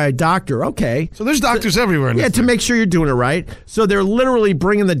reviewed by a doctor. Okay. So there's doctors everywhere. Yeah, to make sure you're doing it right. So they're literally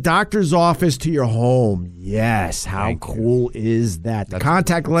bringing the doctor's office to your home. Yes. How cool is that? The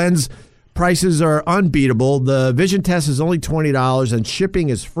contact lens prices are unbeatable. The vision test is only $20, and shipping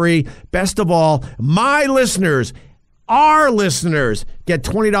is free. Best of all, my listeners, our listeners, get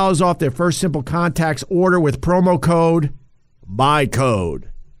 $20 off their first Simple Contacts order with promo code MyCode.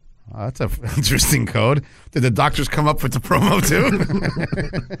 Oh, that's an interesting code. Did the doctors come up with the promo too?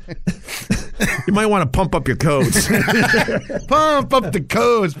 You might want to pump up your codes. Pump up the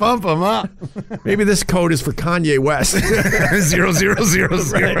codes. Pump them up. Maybe this code is for Kanye West.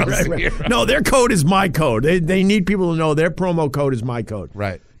 00000. Right. No, their code is MyCode. They need people to know their promo code is MyCode.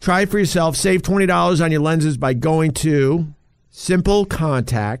 Right. Try it for yourself. Save $20 on your lenses by going to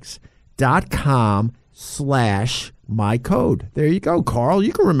simplecontacts.com/MyCode. There you go, Carl.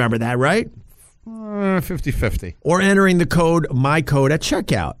 You can remember that, right? 50-50. Or entering the code MyCode at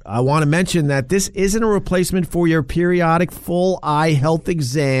checkout. I want to mention that this isn't a replacement for your periodic full eye health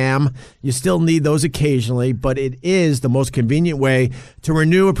exam. You still need those occasionally, but it is the most convenient way to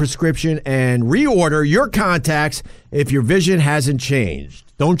renew a prescription and reorder your contacts if your vision hasn't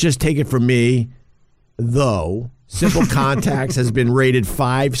changed. Don't just take it from me, though. Simple Contacts has been rated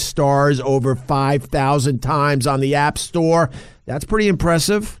 5 stars over 5,000 times on the App Store. That's pretty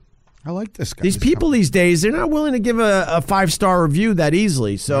impressive. I like this guy. These people these days, they're not willing to give a 5-star review that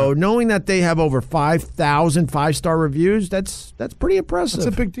easily. So knowing that they have over 5,000 5-star reviews, that's pretty impressive.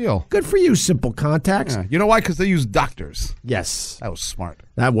 That's a big deal. Good for you, Simple Contacts. Yeah. You know why? Because they use doctors. Yes. That was smart.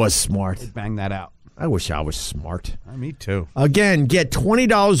 That was smart. They banged that out. I wish I was smart. Me too. Again, get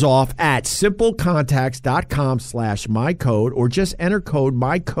 $20 off at simplecontacts.com/MyCode or just enter code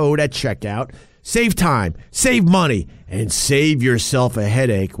MyCode at checkout. Save time, save money, and save yourself a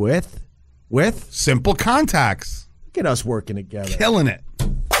headache with Simple Contacts. Look at us working together. Killing it.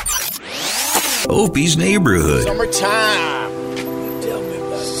 Opie's Neighborhood. Summertime.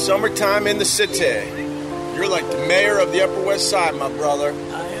 Summertime in the city. You're like the mayor of the Upper West Side, my brother. I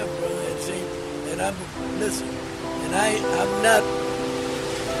am, brother. See, and I'm I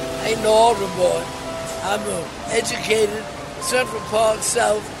ain't no altar boy. I'm an educated Central Park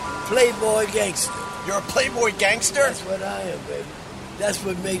South playboy gangster. You're a playboy gangster? That's what I am, baby. That's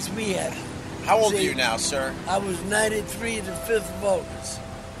what makes me happy. How old are you now, sir? I was 93 the 5th of August.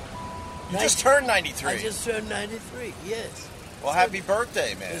 You just turned 93. I just turned 93, yes. Well, happy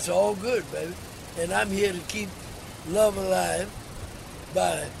birthday, man. It's all good, baby. And I'm here to keep love alive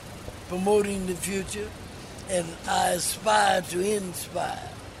by promoting the future, and I aspire to inspire.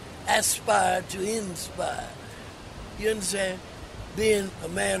 Aspire to inspire. You understand? Being a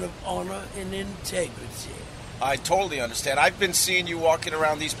man of honor and integrity. I totally understand. I've been seeing you walking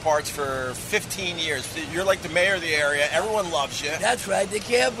around these parts for 15 years. You're like the mayor of the area. Everyone loves you. That's right. They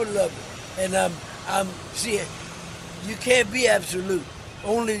can't but love it. And see, you can't be absolute.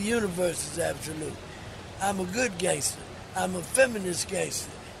 Only the universe is absolute. I'm a good gangster. I'm a feminist gangster.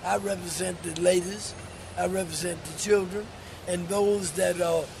 I represent the ladies. I represent the children and those that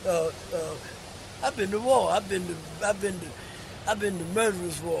are. I've been to war. I've been to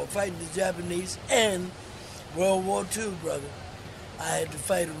murderous war, fighting the Japanese and World War II, brother. I had to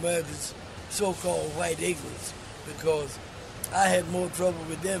fight America's so-called white ignorance because I had more trouble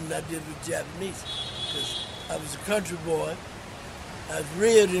with them than I did with Japanese. Because I was a country boy. I was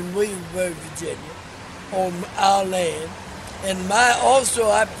reared in Williamsburg, Virginia, on our land. And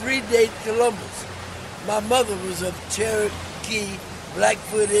I predate Columbus. My mother was of Cherokee,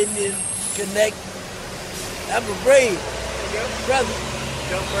 Blackfoot Indian Connect. I'm a brave brother.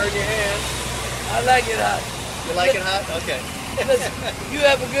 Don't burn your hand. I like it hot. You like it hot? Okay. Listen, you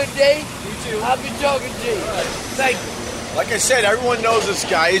have a good day. You too. I'll be talking to you. All right. Thank you. Like I said, everyone knows this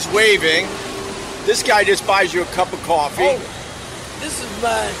guy. He's waving. This guy just buys you a cup of coffee. Oh, this is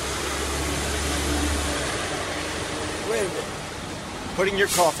my... Wait a minute. Putting your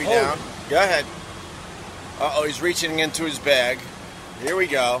coffee down. Go ahead. Uh-oh, he's reaching into his bag. Here we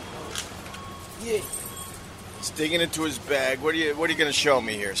go. Yeah. He's digging into his bag. What are you going to show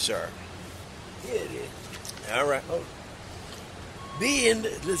me here, sir? Here it is. All right. Be in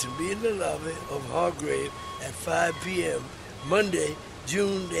the lobby of Hargrave at 5 p.m. Monday,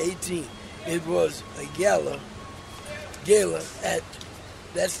 June 18th. It was a gala at,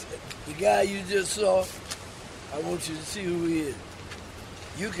 that's the guy you just saw. I want you to see who he is.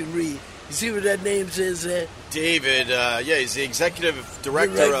 You can read. You see what that name says there? David, he's the executive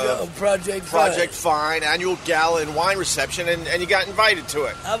director of Project Fine, annual gala and wine reception, and you got invited to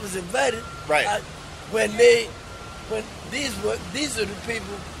it. I was invited. Right. These are the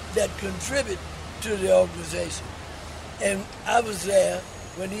people that contribute to the organization. And I was there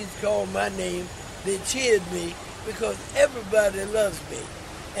when he called my name. They cheered me because everybody loves me.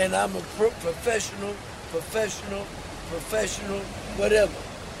 And I'm a professional, whatever,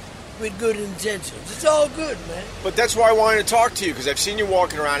 with good intentions. It's all good, man. But that's why I wanted to talk to you, because I've seen you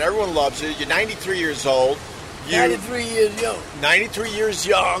walking around. Everyone loves you. You're 93 years old. 93 years young. 93 years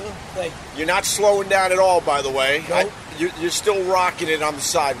young. Thank you. You're not slowing down at all, by the way. Nope. You're still rocking it on the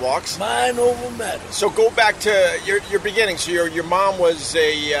sidewalks. Mind over matter. So go back to your beginning. So your mom was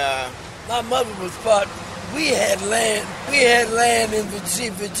a... My mother was part... We had land in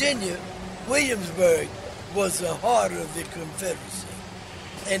Virginia. Williamsburg was the heart of the Confederacy.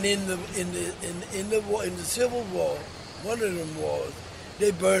 And in the Civil War, one of them wars,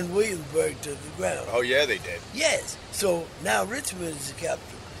 they burned Williamsburg to the ground. Oh, yeah, they did. Yes. So now Richmond is the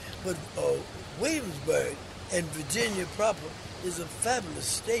capital. But Williamsburg and Virginia proper is a fabulous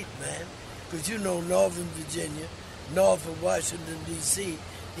state, man. Because you know Northern Virginia, north of Washington, D.C.,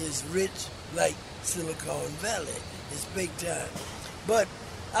 is rich like Silicon Valley. It's big time. But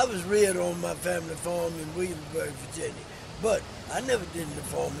I was reared on my family farm in Williamsburg, Virginia. But I never did the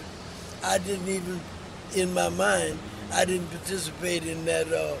farming. I didn't even, in my mind, I didn't participate in that.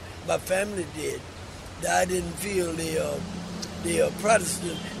 My family did. I didn't feel the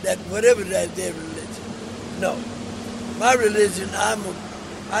Protestant, that whatever that their religion. No, my religion.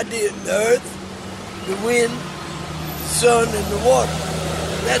 I did the earth, the wind, the sun, and the water.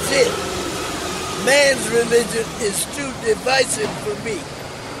 That's it. Man's religion is too divisive for me.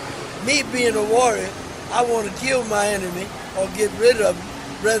 Me being a warrior, I want to kill my enemy or get rid of him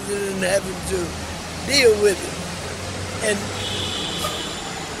rather than having to deal with it. And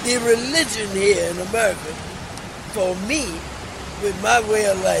the religion here in America, for me, with my way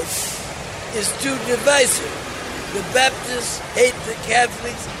of life, is too divisive. The Baptists hate the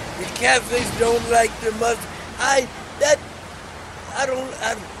Catholics. The Catholics don't like the Muslims. I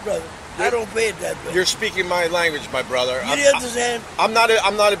don't pay it that way. You're speaking my language, my brother. You understand? I'm not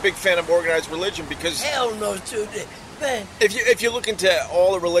a big fan of organized religion because hell no, man. If you look into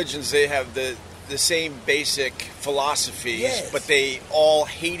all the religions, they have the the same basic philosophies, Yes. but they all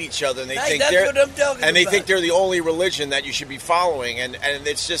hate each other, and they Right, think that's they're what I'm talking and they about. think they're the only religion that you should be following, and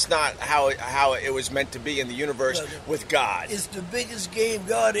it's just not how it was meant to be in the universe with God. It's the biggest game.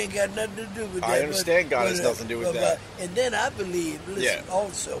 God ain't got nothing to do with that. I understand God has nothing to do with that. And then I believe, listen, Yeah.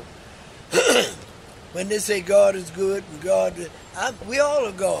 also, when they say God is good and we all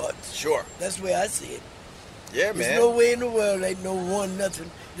are gods. Sure. That's the way I see it. Yeah, There's man. no way in the world ain't no one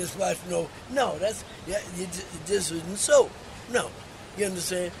nothing. Just watch no. That's it just isn't so. No, you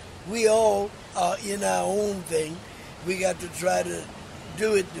understand? We all are in our own thing. We got to try to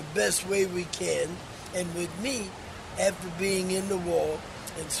do it the best way we can. And with me, after being in the war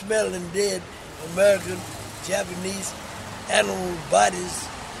and smelling dead American, Japanese animal bodies,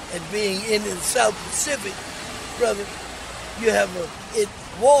 and being in the South Pacific, brother, you have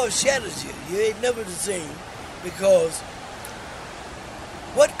war shatters you. You ain't never the same, because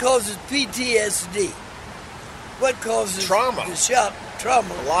what causes PTSD? What causes trauma? The shock,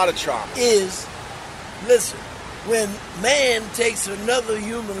 trauma. A lot of trauma. Is, listen, when man takes another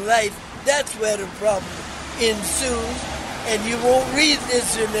human life, that's where the problem ensues, and you won't read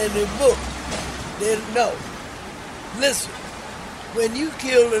this in any book. No. Listen, when you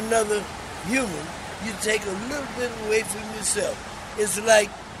kill another human, you take a little bit away from yourself. It's like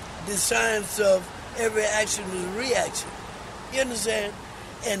the science of every action is a reaction. You understand?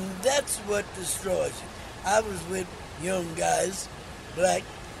 And that's what destroys you. I was with young guys, black,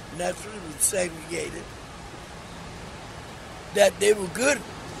 naturally was segregated, that they were good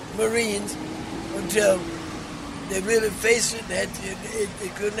Marines until they really faced it and they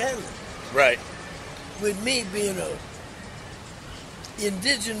couldn't handle it. Right. With me being a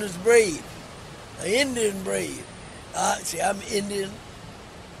indigenous brave, an Indian brave. See, I'm Indian,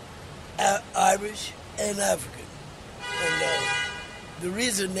 Irish, and African. And the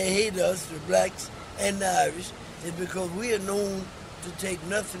reason they hate us, the blacks and the Irish, is because we are known to take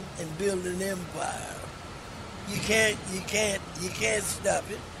nothing and build an empire. You can't stop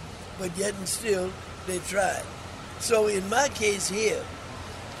it, but yet and still they try. So in my case here,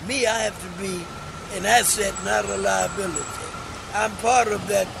 I have to be an asset, not a liability. I'm part of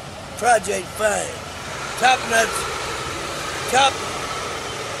that Project Fine, top-notch, top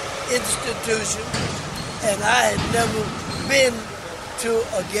institution, and I had never been to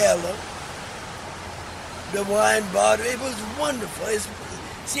a gala, the wine bar. It was wonderful.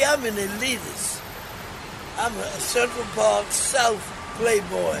 See, I'm an elitist. I'm a Central Park South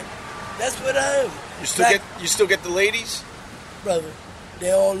playboy. That's what I am. You still get the ladies? Brother,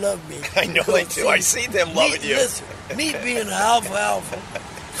 they all love me. I know they do. I see them loving you. Listen, me being an alpha,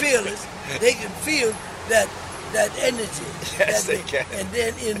 fearless, they can feel that energy. Yes, they can. And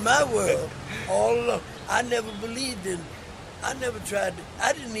then in my world, all along, I never tried to,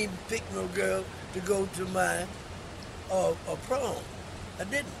 I didn't even pick no girl to go to my prom. I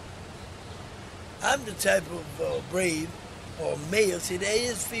didn't. I'm the type of brave or male. See, there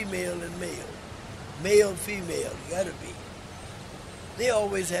is female and male. Male, female, you gotta be. They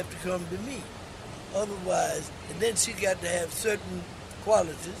always have to come to me. Otherwise, and then she got to have certain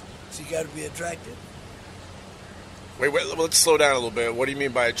qualities. She got to be attractive. Wait, let's slow down a little bit. What do you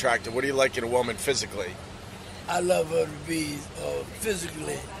mean by attractive? What do you like in a woman physically? I love her to be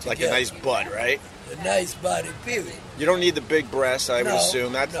physically Like together. a nice butt, right? A nice body, period. You don't need the big breasts, I would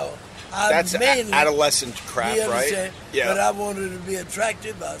assume. That's mainly, adolescent crap, you right? understand? Yeah. But I want her to be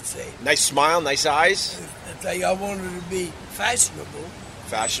attractive, I'd say. Nice smile, nice eyes. I want her to be fashionable.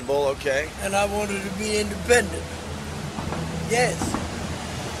 Fashionable, okay. And I want her to be independent. Yes.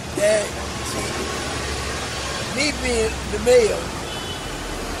 Yeah. See, me being the male,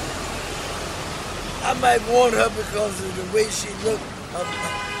 I might want her because of the way she looked,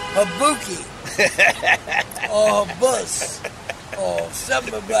 her bookie, or her bust, or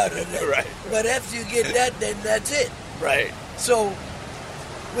something about her. Right. But after you get that, then that's it. Right. So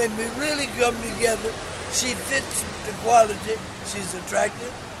when we really come together, she fits the quality. She's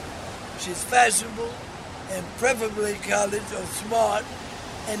attractive, she's fashionable, and preferably college or smart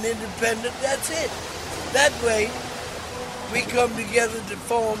and independent. That's it. That way, we come together to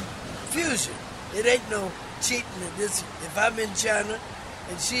form fusion. It ain't no cheating at this. If I'm in China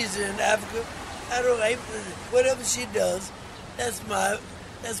and she's in Africa, whatever she does, that's my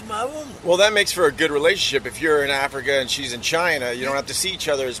woman. Well, that makes for a good relationship. If you're in Africa and she's in China, you don't have to see each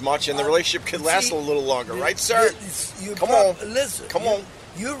other as much, and the relationship could last a little longer, right, sir? Come on. Listen. Come on.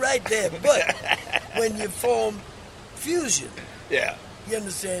 You're right there. But when you form fusion, yeah, you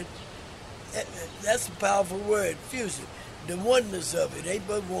understand? That's a powerful word, fusion. The oneness of it ain't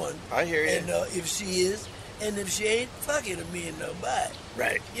but one. I hear you. And if she is, and if she ain't, fuck it, me and nobody.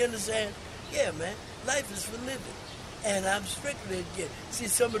 Right. You understand? Yeah, man. Life is for living. And I'm strictly against. See,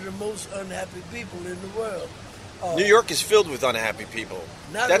 some of the most unhappy people in the world. New York is filled with unhappy people.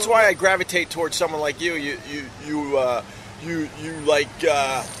 That's why I gravitate towards someone like you. You got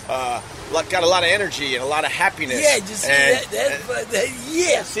a lot of energy and a lot of happiness. Yeah, you see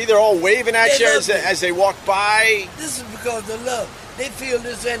yeah. See, they're all waving at you as they walk by. This is because of love. They feel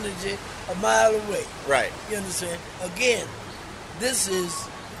this energy a mile away. Right. You understand? Again,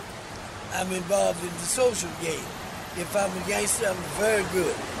 I'm involved in the social game. If I'm a gangster, I'm very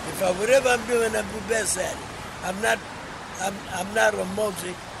good. Whatever I'm doing, I'm the best at it. I'm not a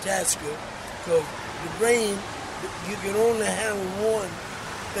multitasker, because the brain, you can only handle one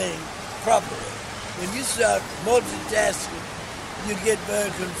thing properly. When you start multitasking, you get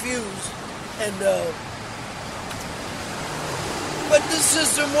very confused, and but the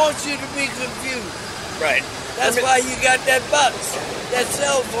system wants you to be confused. Right. That's why you got that box, that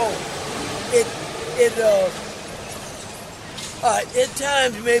cell phone. At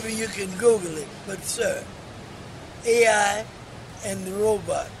times maybe you can Google it, but sir, AI and the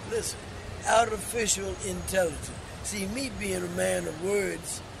robot, listen, artificial intelligence. See, me being a man of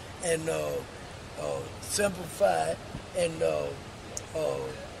words and simplify and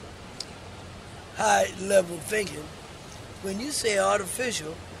high-level thinking, when you say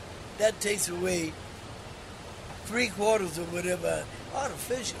artificial, that takes away 3/4 of whatever.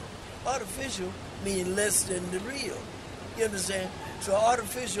 Artificial means less than the real. You understand? So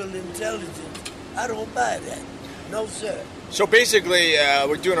artificial intelligence, I don't buy that. No, sir. So basically,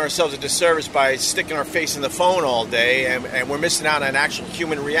 we're doing ourselves a disservice by sticking our face in the phone all day, and we're missing out on actual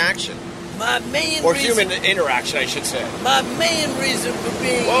human reaction. My main or reason, human interaction, I should say. My main reason for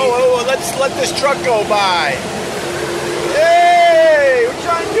being whoa, let's let this truck go by. Hey, we're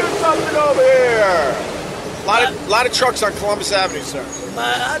trying to do something over here. A lot of trucks on Columbus Avenue, sir.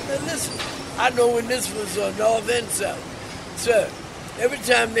 Listen, I know when this was north and south. Sir, every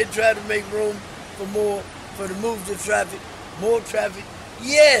time they try to make room for the move to traffic, more traffic,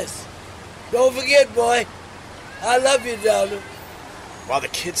 yes. Don't forget, boy, I love you, darling. Wow, the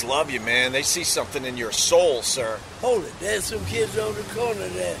kids love you, man. They see something in your soul, sir. Hold it. There's some kids on the corner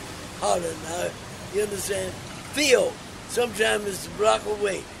there hollering. You understand? Theo. Sometimes it's a block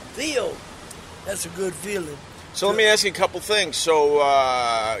away. Theo. That's a good feeling. So let me ask you a couple things. So,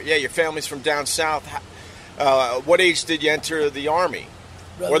 your family's from down south. What age did you enter the Army?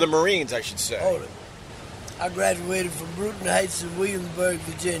 Brother, or the Marines, I should say? Hold it. I graduated from Bruton Heights in Williamsburg,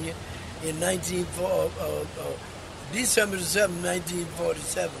 Virginia in December 7,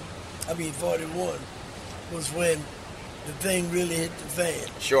 1947. 41 was when the thing really hit the fan.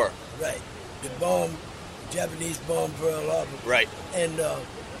 Sure. Right. The Japanese bombed Pearl Harbor. Right. And the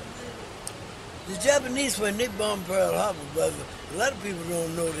Japanese, when they bombed Pearl Harbor, brother, a lot of people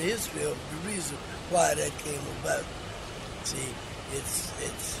don't know the history of the reason why that came about. See, it's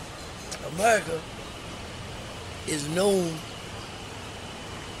America is known.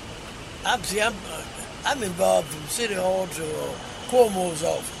 I'm involved from City Hall to Cuomo's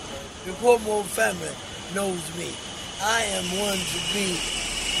office. The Cuomo family knows me. I am one to be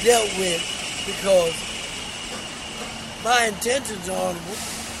dealt with because my intentions are honorable,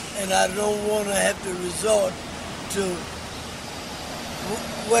 and I don't want to have to resort to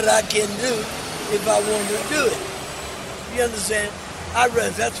what I can do if I want to do it. You understand?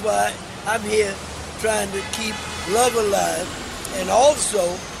 That's why I'm here trying to keep love alive, and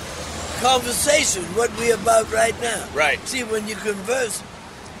also conversation, what we're about right now. Right. See, when you converse,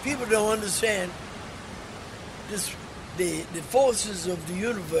 people don't understand the forces of the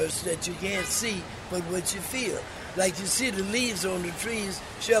universe that you can't see, but what you feel. Like you see the leaves on the trees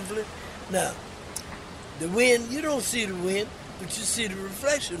shuffling. Now, the wind, you don't see the wind, but you see the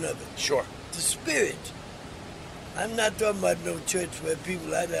reflection of it. Sure. The spirit. I'm not talking about no church where people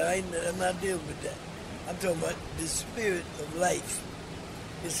like that. I'm not dealing with that. I'm talking about the spirit of life.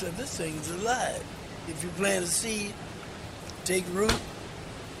 This thing is alive. If you plant a seed, take root,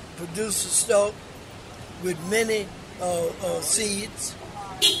 produce a stalk with many seeds,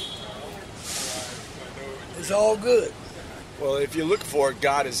 it's all good. Well, if you look for it,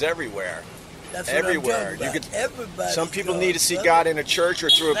 God is everywhere. That's what everywhere. I'm talking about. Everybody. Some people need to see God in a church or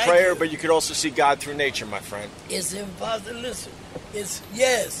through a prayer, but you could also see God through nature, my friend. It's impossible. Listen, it's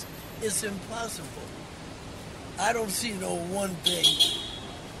impossible. I don't see no one thing.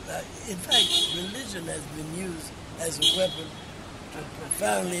 In fact, religion has been used as a weapon to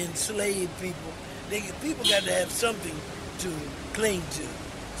profoundly enslave people. People got to have something to cling to,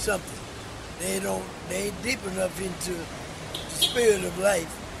 something. They ain't deep enough into the spirit of life,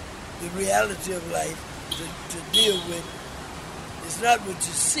 the reality of life, to deal with It's not what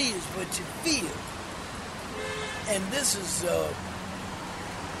you see, it's what you feel. And this is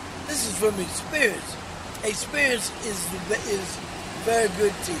from experience. Experience is a very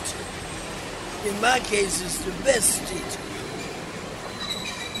good teacher. In my case, it's the best teacher.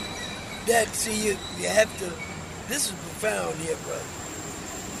 You have to, this is profound here, brother.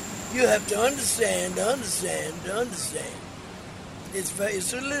 You have to understand.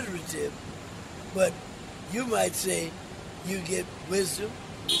 It's alliterative, but you might say you get wisdom,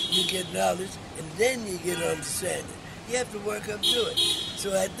 you get knowledge, and then you get understanding. You have to work up to it.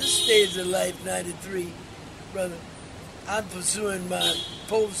 So at this stage of life, 93, brother, I'm pursuing my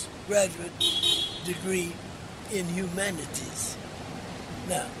postgraduate degree in humanities.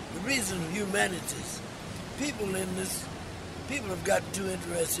 Now, the reason humanities, people have gotten too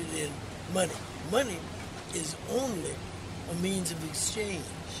interested in money. Money is only a means of exchange.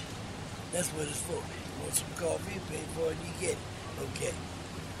 That's what it's for. You want some coffee, you pay for it, you get it. Okay.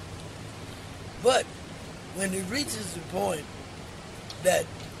 But when it reaches the point that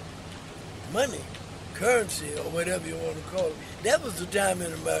money, currency, or whatever you want to call it, that was the time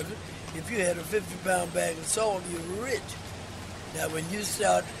in America, if you had a 50-pound bag of salt, you were rich. Now, when you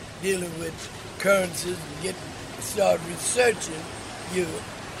start dealing with currencies and start researching, you'll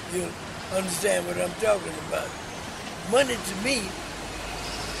understand what I'm talking about. Money, to me,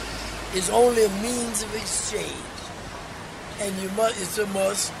 is only a means of exchange. And it's a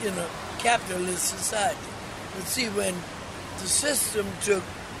must in a capitalist society. But see, when the system took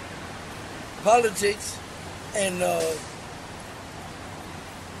politics and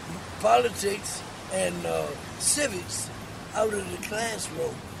civics out of the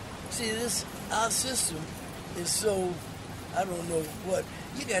classroom, see, our system is so, I don't know what,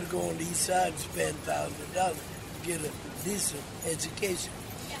 you got to go on the east side and spend $1,000 to get a decent education.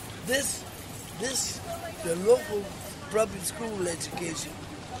 The local public school education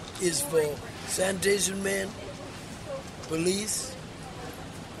is for sanitation men, police,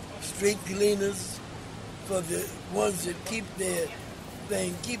 street cleaners, for the ones that keep their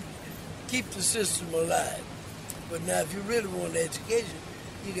thing, keep the system alive. But now, if you really want education,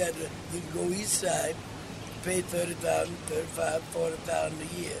 you can go east side, pay $30,000, $35,000, $40,000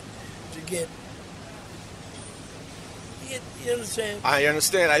 a year to get. You understand? I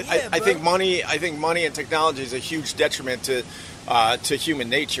understand. I think money and technology is a huge detriment to human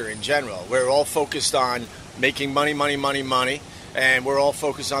nature in general. We're all focused on making money, and we're all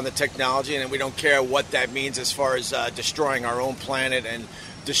focused on the technology, and we don't care what that means as far as destroying our own planet and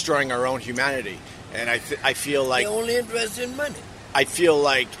destroying our own humanity. And I feel like they're only interested in money. I feel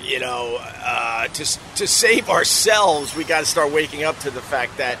like, to save ourselves, we got to start waking up to the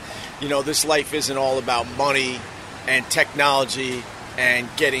fact that, this life isn't all about money and technology and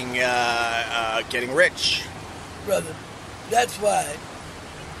getting rich. Brother, that's why,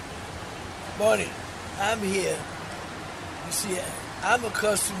 Barney, I'm here. You see, I'm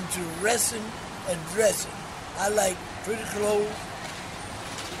accustomed to resting and dressing. I like pretty clothes.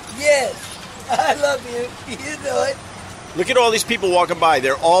 Yes, I love you. You know it. Look at all these people walking by.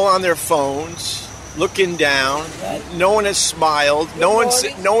 They're all on their phones, looking down. Right. No one has smiled. No one's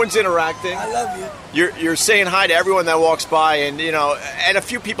interacting. I love you. You're saying hi to everyone that walks by, and and a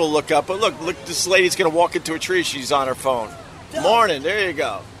few people look up. But look, this lady's going to walk into a tree. She's on her phone. Morning. There you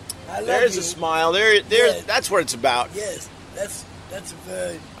go. There's a smile. Yes. That's what it's about. Yes, that's a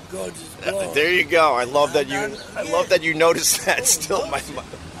very gorgeous blonde. There you go. I love that you noticed that. Still, my.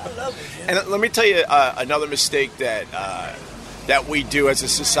 I love it. And let me tell you another mistake that we do as a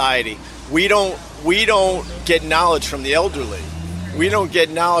society. We don't get knowledge from the elderly. We don't get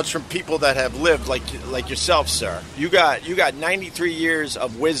knowledge from people that have lived like yourself, sir. You got 93 years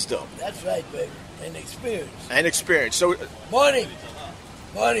of wisdom. That's right, baby, and experience. So morning.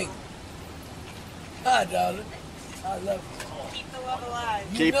 Hi, darling. I love you. Keep the love alive.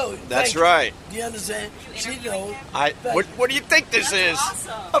 You know it. That's right. Do you understand? She knows. What do you think this is?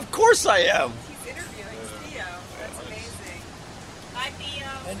 Awesome. Of course I am. She's interviewing Theo. That's amazing. Hi, Theo.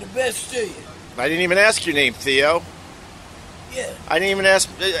 And the best to you. I didn't even ask your name, Theo. Yeah. I didn't even ask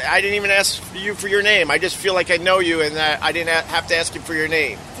you for your name. I just feel like I know you, and I didn't have to ask you for your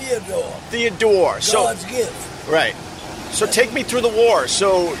name. Theodore. God's gift. Right. So take me through the war.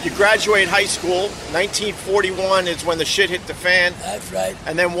 So you graduate high school. 1941 is when the shit hit the fan. That's right.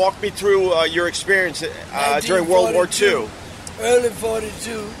 And then walk me through your experience during World War II. Early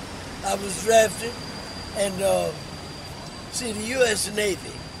 42, I was drafted. And see, the U.S.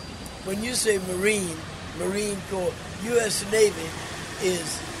 Navy, when you say Marine Corps, U.S. Navy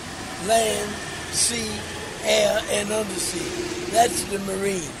is land, sea, air, and undersea. That's the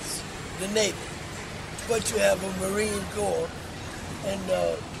Marines, the Navy. But you have a Marine Corps, And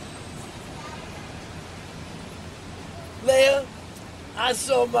Leah, I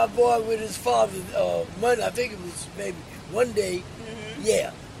saw my boy with his father Monday. I think it was maybe one day.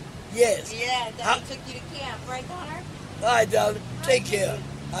 Yeah. Yes. Yeah, Daddy took you to camp, right, Connor? All right, darling. Take care.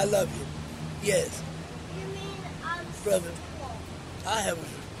 I love you. Yes. Brother, I have an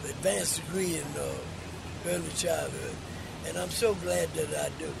advanced degree in early childhood, and I'm so glad that I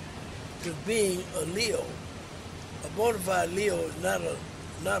do. Because being a Leo, a bona fide Leo is not a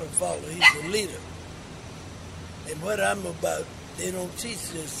follower, he's a leader. And what I'm about, they don't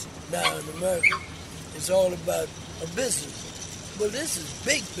teach this now in America. It's all about a business. Well, this is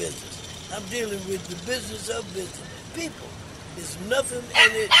big business. I'm dealing with the business of business. People. There's nothing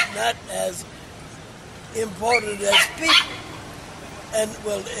in it not as important as people.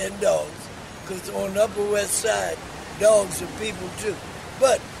 And dogs. Because on the Upper West Side, dogs are people too.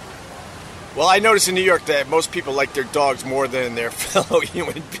 But Well, I notice in New York that most people like their dogs more than their fellow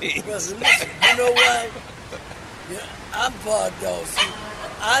human beings. Brother, listen, you know why? Yeah, I'm part dog. See,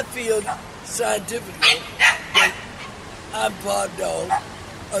 I feel scientifically that I'm part dog.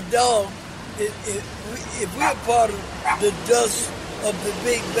 A dog, if we're part of the dust of the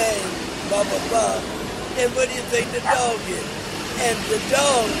Big Bang, blah, blah, blah, then what do you think the dog is? And the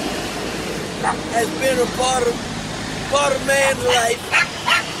dog has been a part of man's life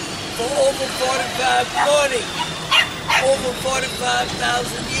for over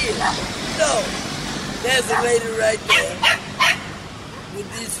 45,000 years. So, there's a lady right there with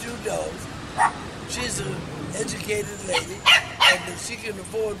these two dogs. She's an educated lady, and if she can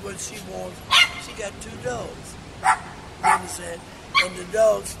afford what she wants, she got two dogs. You understand? And the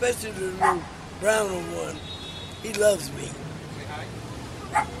dog, especially the little browner one, he loves me.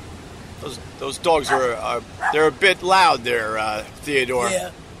 Those dogs are they're a bit loud there, Theodore. Yeah.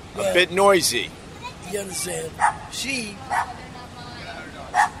 A bit noisy. You understand?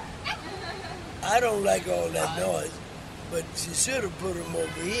 I don't like all that noise, but she should have put him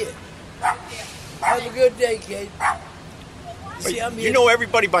over here. Have a good day, Kate. See, I'm here. You know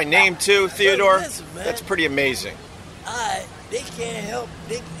everybody by name too, Theodore? Well, listen, man. That's pretty amazing. They can't help.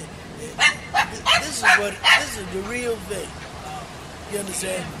 This is the real thing. You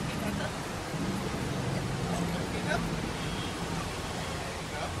understand?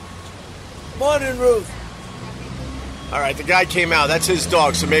 Morning, Ruth. All right, the guy came out. That's his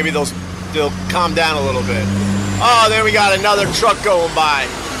dog, so maybe they'll calm down a little bit. Oh, then we got another truck going by.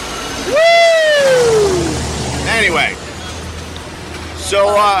 Woo! Anyway,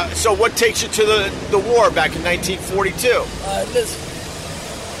 so what takes you to the war back in 1942? Listen,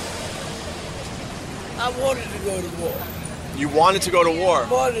 I wanted to go to war. You wanted to go to war?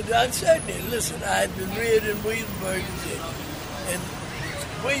 I certainly. Listen, I had been reared in Williamsburg, Virginia, and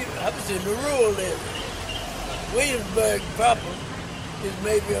I was in the rural area. Williamsburg proper is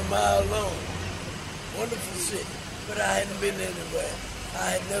maybe a mile long. Wonderful city, but I hadn't been anywhere.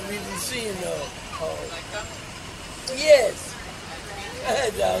 I had never even seen yes.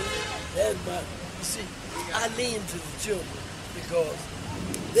 That's my. You see, I lean to the children because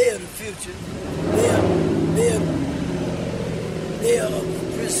they are the future. They are of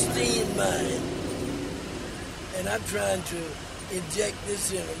pristine mind, and I'm trying to inject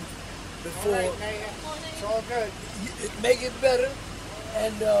this in them before. It's all good. Make it better,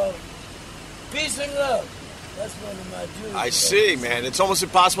 and peace and love. That's one of my Jewish. I see, man. It's almost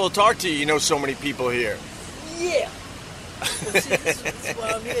impossible to talk to you. You know so many people here. Yeah. See, this is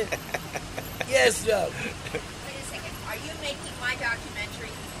why I'm here. Yes, Doug. Wait a second. Are you making my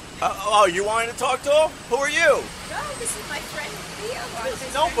documentary? You wanted to talk to him? Who are you? No, this is my friend Theo.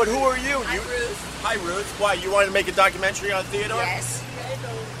 No, but who are you? I'm Ruth. Hi, Ruth. Why, you wanted to make a documentary on Theodore? Yes.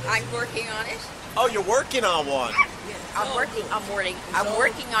 I'm working on it. Oh, you're working on one. I'm working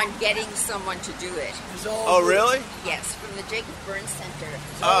on getting someone to do it. Oh, really? Yes, from the Jacob Burns Center.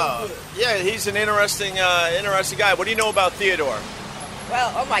 Oh, yeah, he's an interesting guy. What do you know about Theodore?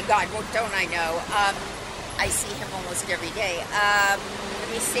 Well, oh my God, what don't I know? I see him almost every day. Let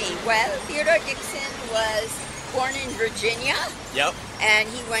me see. Well, Theodore Dixon was born in Virginia. Yep. And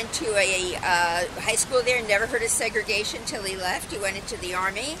he went to a high school there, never heard of segregation till he left. He went into the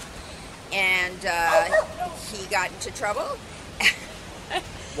Army, and he got into trouble.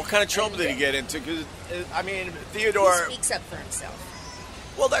 What kind of trouble did he get into? Because, I mean, Theodore... He speaks up for himself.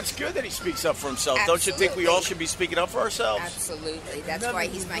 Well, that's good that he speaks up for himself. Absolutely. Don't you think we all should be speaking up for ourselves? Absolutely. That's why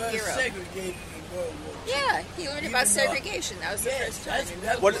he's my hero. Segregated in World War II. Yeah, he learned about segregation. That was the first time in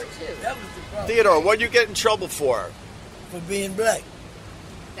World What- War II. That was the problem. Theodore, what do you get in trouble for? For being black.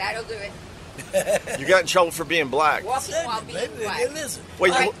 That'll do it. You got in trouble for being black. Walking while being black. Listen.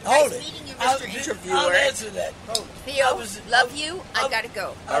 Wait, hold Nice it. meeting you, Mr. Interviewer. I'll answer that. Theo, love you. I gotta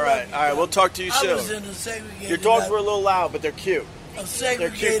go. All right. We'll talk to you I soon. was in a segregated Your dogs were a little loud, but they're cute. A They're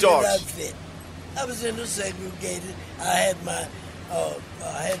segregated cute dogs. outfit. I was in a segregated. I had my.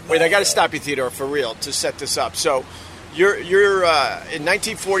 Wait, I got to stop you, Theodore, for real, to set this up. So, you're in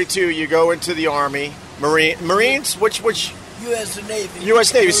 1942. You go into the Army, Marines. Which U.S. Navy.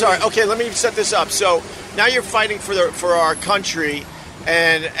 U.S. Navy. Sorry. Okay, let me set this up. So now you're fighting for our country,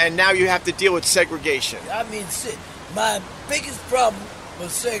 and now you have to deal with segregation. I mean, my biggest problem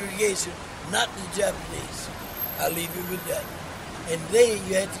was segregation, not the Japanese. I'll leave you with that. And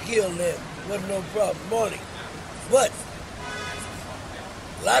you had to kill them. Wasn't no problem. Morning. But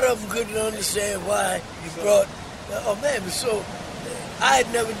a lot of them couldn't understand why you brought. Oh man, it was so. I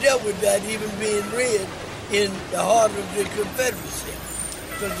had never dealt with that, even being reared in the heart of the Confederacy,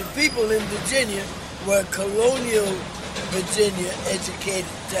 because the people in Virginia were colonial Virginia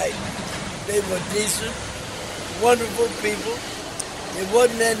educated type. They were decent, wonderful people. There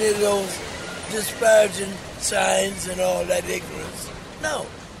wasn't any of those disparaging signs and all that ignorance. No,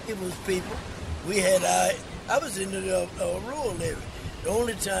 it was people. We had I was in the rural area. The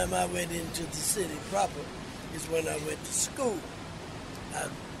only time I went into the city proper is when I went to school. I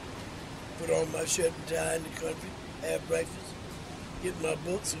put on my shirt and tie in the country, have breakfast, get my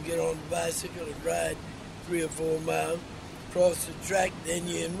books and get on the bicycle and ride 3 or 4 miles, cross the track, then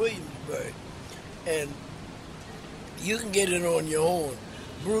you're in Williamsburg. And you can get it on your own.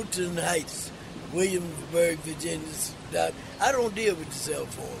 Bruton Heights, Williamsburg, Virginia. I don't deal with the cell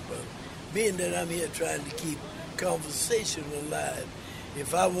phone, brother. Being that I'm here trying to keep conversation alive,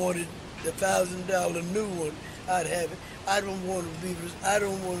 if I wanted the $1,000 new one, I'd have it. I don't want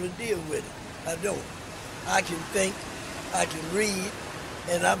to deal with it. I don't. I can think, I can read,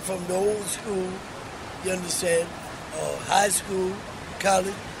 and I'm from the old school. You understand? High school,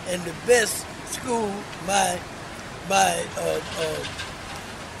 college, and the best school, my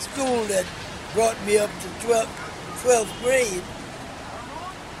school that brought me up to 12th grade.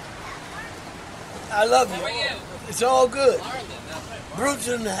 I love you. It's all good.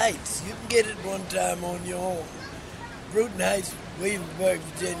 Bruton Heights. You can get it one time on your own. Bruton Heights, Williamsburg,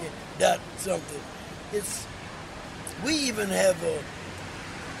 Virginia, .something. We even have a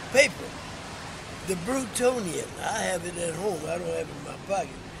paper, the Brutonian. I have it at home. I don't have it in my pocket.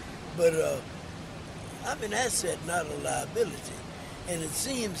 But I'm an asset, not a liability. And it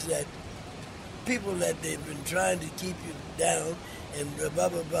seems that people that they've been trying to keep you down and blah,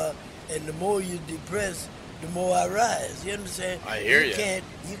 blah, blah, and the more you depress, the more I rise. You understand? I hear you.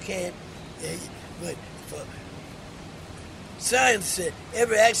 You can't. But science said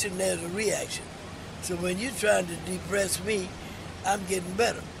every action there's a reaction. So when you're trying to depress me, I'm getting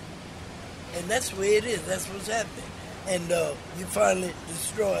better. And that's the way it is. That's what's happening. And you finally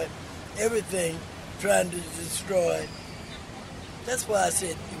destroy everything, trying to destroy. That's why I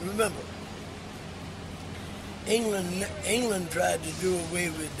said, remember, England tried to do away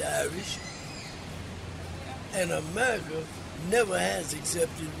with the Irish, and America never has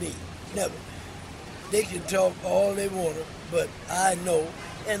accepted me. Never. They can talk all they want, but I know,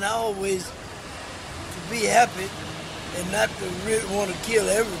 and I always to be happy and not to really want to kill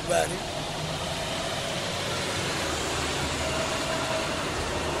everybody.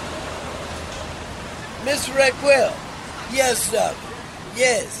 Miss Raquel, yes, doctor,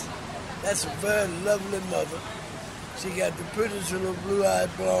 yes. That's a very lovely mother. She got the prettiest little blue-eyed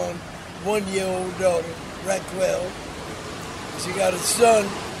blonde 1-year-old daughter, Raquel. She got a son,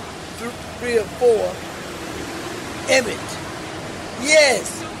 3 or 4, Emmett. Yes.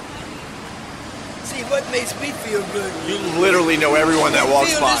 See, what makes me feel good? You literally know everyone that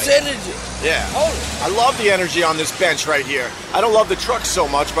walks feel by. This energy. Yeah. Hold it. I love the energy on this bench right here. I don't love the truck so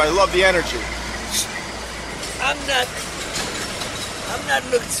much, but I love the energy. I'm not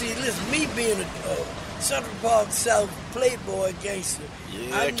looking. See, listen, me being a Central Park South playboy gangster.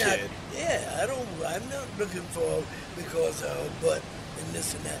 Yeah, I'm not, kid. Yeah, I'm not looking for because of her butt and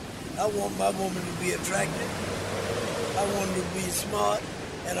this and that. I want my woman to be attractive. I want her to be smart,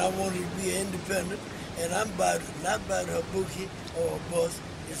 and I want her to be independent. And I'm not about her bookie or her bus.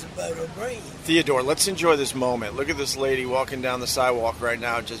 It's about her brain. Theodore, let's enjoy this moment. Look at this lady walking down the sidewalk right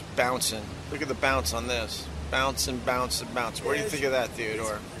now, just bouncing. Look at the bounce on this. Bounce and bounce and bounce. What do you think of that,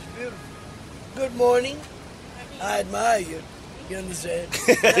 Theodore? It's beautiful. Good morning. I admire you. You understand?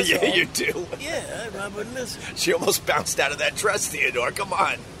 Yeah, all. You do. Yeah, but listen. She almost bounced out of that dress, Theodore. Come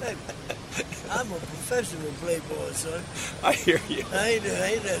on. I'm a professional playboy, son. I hear you. I ain't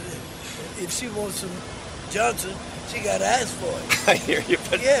if she wants some Johnson, she got to ask for it. I hear you.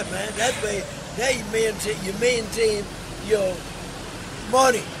 But Yeah, man. That way, now you maintain your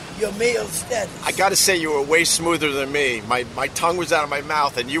money, your male status. I got to say, you were way smoother than me. My tongue was out of my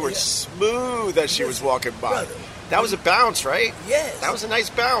mouth, and you were smooth as she was walking by. Brother. That was a bounce, right? Yes. That was a nice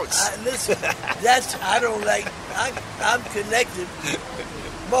bounce. Listen, I don't like. I'm connected.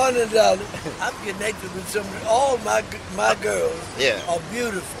 Morning, darling. I'm connected with all my girls. Yeah. Are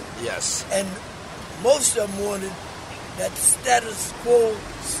beautiful. Yes. And most of them wanted that status quo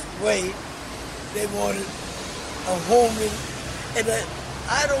way. They wanted a home and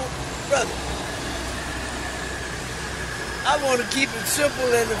I don't, brother. I want to keep it simple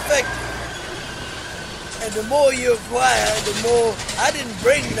and effective. And the more you acquire, the more. I didn't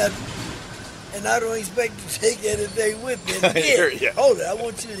bring nothing, and I don't expect to take anything with me. I hear you. Hold it, I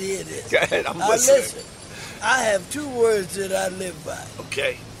want you to hear this. Go ahead, I'm Now listening. listen, I have two words that I live by.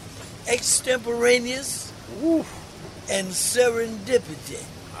 Okay. Extemporaneous and serendipity.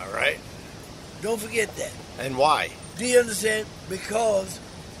 All right. Don't forget that. And why? Do you understand? Because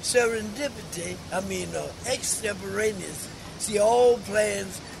extemporaneous. See, all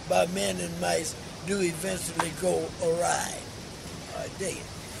plans by men and mice do eventually go awry. I dig it.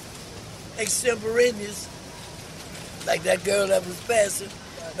 Extemporaneous, like that girl that was passing,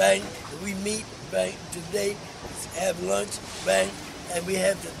 bang, we meet, bang, today, have lunch, bang, and we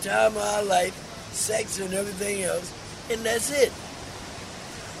have the time of our life, sex and everything else, and that's it.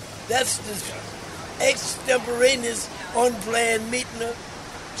 That's the extemporaneous, unplanned meeting her.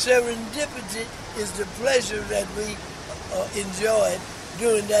 Serendipity is the pleasure that we enjoyed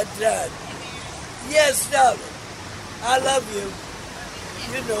during that time. Yes, darling. I love you.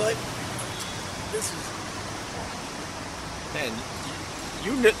 You know it. This is. Man,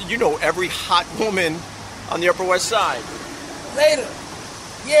 you know every hot woman on the Upper West Side. Later.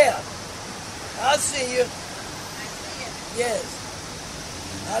 Yeah. I'll see you. Yes.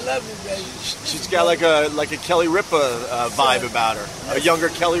 I love you, baby. She's got like a Kelly Ripa vibe about her. A younger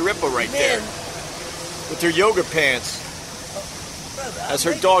Kelly Ripa right there. With her yoga pants. As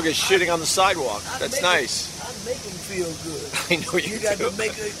her dog is shitting on the sidewalk. That's nice. I make them feel good. I know you got do. to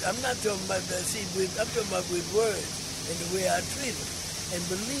make it. I'm not talking about that. See, I'm talking about with words and the way I treat them. And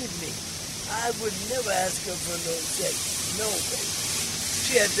believe me, I would never ask her for no sex. No, baby.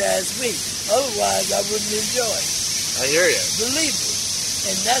 She had to ask me. Otherwise, I wouldn't enjoy it. I hear you. Believe me.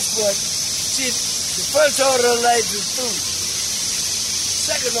 And that's what, see, the first order of life is food.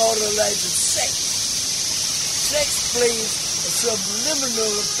 Second order of life is sex. Sex plays a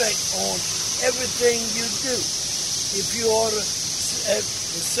subliminal effect on everything you do. If you order, there's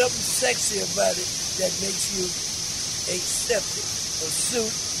something sexy about it that makes you accept it. A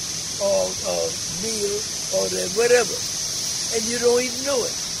suit or a meal or whatever. And you don't even know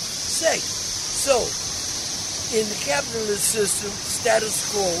it. Sex. So, in the capitalist system, status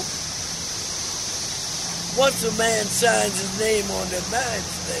quo, once a man signs his name on that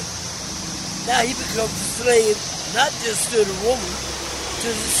marriage thing, now he becomes a slave not just to the woman, to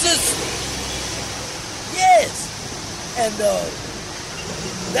the system. Yes. And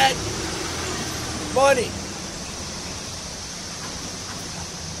that money,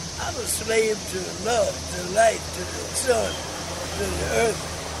 I'm a slave to love, to light, to the sun, to the earth,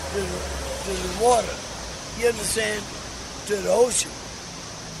 to the water. You understand? To the ocean.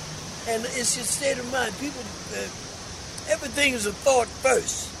 And it's your state of mind. People, everything is a thought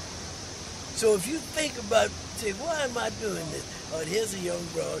first. So if you think about, say, why am I doing this? Oh, here's a young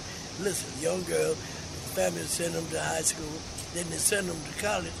broad. Listen, young girl, family send them to high school, then they send them to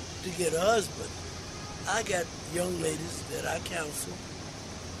college to get a husband. I got young ladies that I counsel,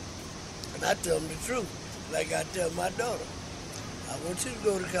 and I tell them the truth, like I tell my daughter. I want you to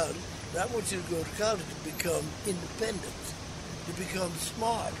go to college, but I want you to go to college to become independent, to become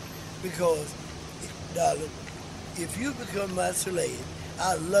smart, because, darling, if you become my slave,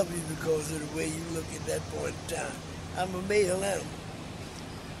 I love you because of the way you look at that point in time. I'm a male animal.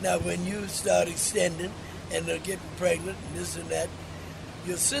 Now, when you start extending and they're getting pregnant and this and that,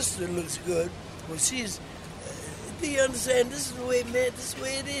 your sister looks good. Well, she's. Do you understand? This is the way, man. This is the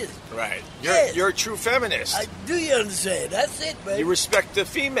way it is. Right. Yes. You're a true feminist. Do you understand? That's it, baby. You respect the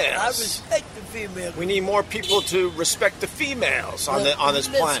females. I respect the female. We need more people to respect the females on this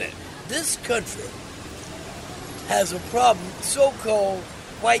Listen, planet. This country has a problem, so-called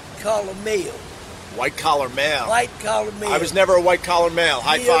white-collar male. White-collar male. White-collar male. I was never a white-collar male.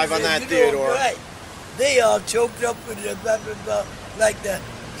 High five on that, Theodore. Right. They are choked up with the blah, blah, blah, like the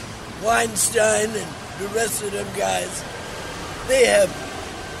Weinstein and the rest of them guys. They have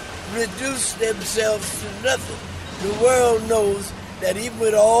reduced themselves to nothing. The world knows that even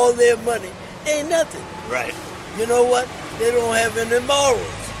with all their money, they ain't nothing. Right. you know what? They don't have any morals.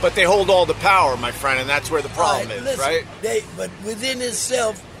 But they hold all the power, my friend, and that's where the problem is, Listen, right? But within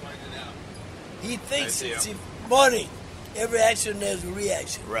himself, he thinks it's money. Every action, there's a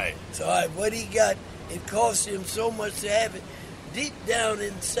reaction. Right. So, all right, what he got, it cost him so much to have it. Deep down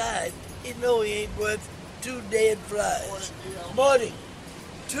inside, he know he ain't worth 2 dead flies. Money.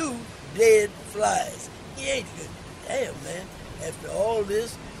 2 dead flies. He ain't good. Damn, man. After all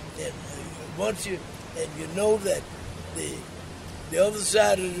this, and once you know that the other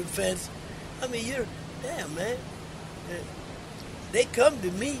side of the fence, I mean, damn, man. They come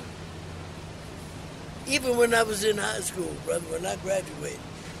to me. Even when I was in high school, brother, when I graduated,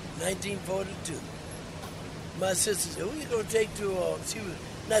 1942, my sister said, who you going to take to, she was,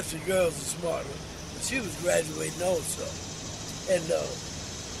 not the girls are smarter, but she was graduating also. And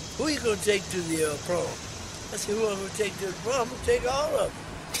who you going to take to the prom? I said, who I'm going to take to the prom? I'm going to take all of them.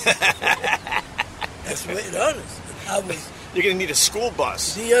 That's the way it's honest. You're going to need a school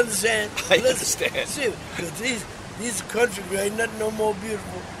bus. Do you understand? I understand. See, because these country girls ain't nothing no more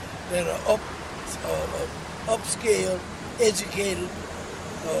beautiful than an upscale, educated,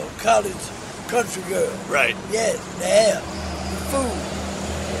 college country girl. Right. Yes, the hair, the food.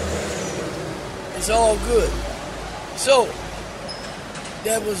 It's all good. So,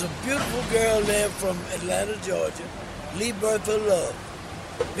 there was a beautiful girl there from Atlanta, Georgia, Lee Bertha Love.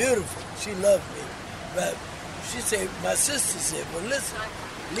 Beautiful. She loved me. But she said, my sister said, well, listen,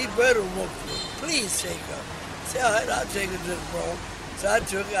 Lee Bertha wants me. Please take her. I said, all right, I'll take her to the prom. So I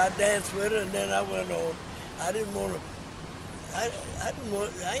took her, I danced with her, and then I went on. I didn't want to, I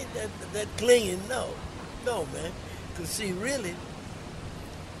ain't that clinging, no, man. Because see, really,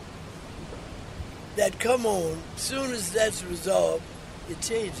 that come on, soon as that's resolved, it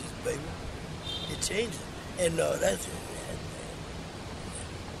changes, baby. It changes. And that's it.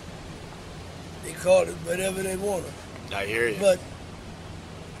 They call it whatever they want to. I hear you. But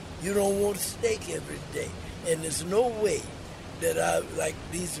you don't want steak every day. And there's no way that I, like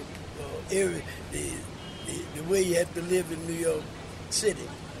these areas, the way you have to live in New York City.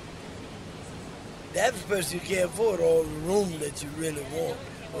 That person you can't afford all the room that you really want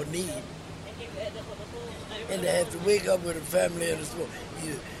or need. And they have to wake up with a family and a store.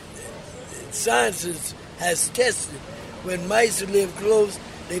 Science has tested when mice who live close,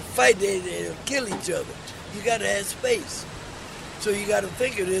 they fight, they'll kill each other. You got to have space. So you got to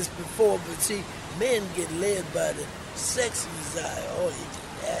think of this before, but see, men get led by the sex desire. Oh, he just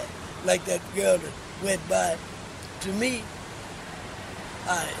had. Like that girl that went by. To me,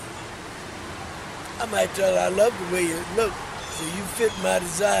 I might tell her I love the way you look, so you fit my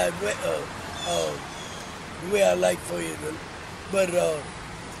desire the way I like for you to. But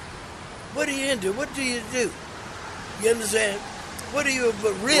what are you into? What do you do? You understand? What are you,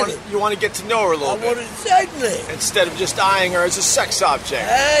 but really? You want to get to know her a little bit. I want to, certainly. Instead of just eyeing her as a sex object.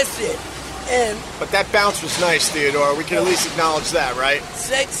 That's it. But that bounce was nice, Theodore. We can at least acknowledge that, right?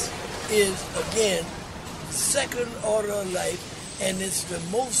 Sex is, again, the second order of life, and it's the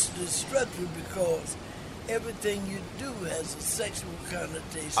most destructive because everything you do has a sexual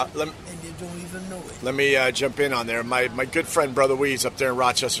connotation, and you don't even know it. Let me jump in on there. My good friend, Brother Weeds, up there in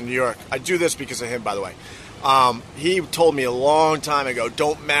Rochester, New York. I do this because of him, by the way. He told me a long time ago,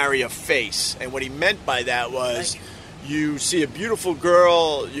 don't marry a face. And what he meant by that was you see a beautiful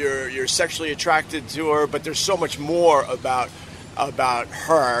girl, you're sexually attracted to her, but there's so much more about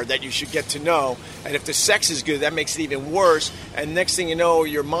her that you should get to know. And if the sex is good, that makes it even worse. And next thing you know,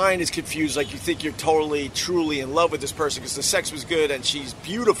 your mind is confused, like you think you're totally, truly in love with this person because the sex was good and she's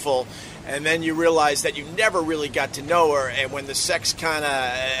beautiful. And then you realize that you never really got to know her. And when the sex kind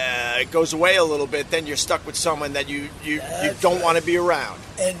of goes away a little bit, then you're stuck with someone that you don't want to be around.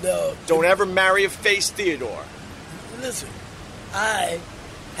 And don't ever marry a face, Theodore. Listen, I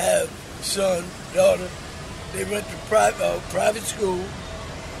have a son, daughter. They went to private school.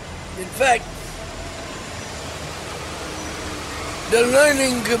 In fact, the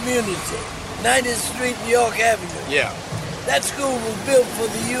Learning Community, 90th Street, New York Avenue. Yeah. That school was built for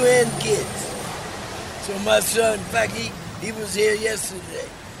the UN kids. So my son, in fact, he was here yesterday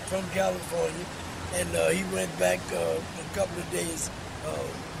from California, and he went back a couple of days.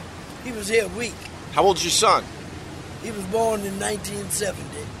 He was here a week. How old's your son? He was born in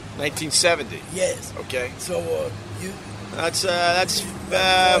 1970. 1970. Yes. Okay. So you. That's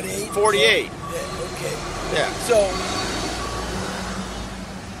 48. Yeah, okay. Yeah. So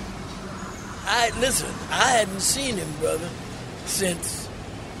I hadn't seen him, brother, since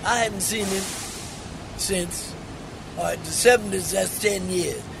the 70s. That's 10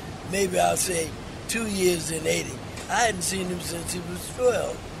 years. Maybe I'll say 2 years in 80. I hadn't seen him since he was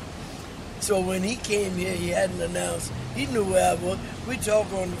 12. So when he came here, he hadn't announced. He knew where I was. We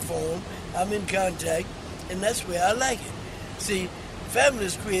talk on the phone. I'm in contact, and that's where I like it. See,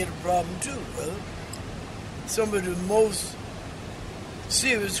 families create a problem too, brother. Some of the most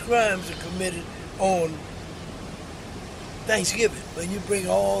serious crimes are committed on Thanksgiving, when you bring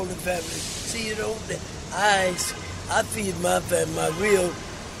all the family. See, you know, I feed my family, my real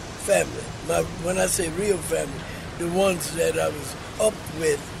family. When I say real family, the ones that I was up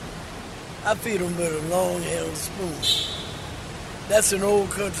with, I feed them with a long-handled spoon. That's an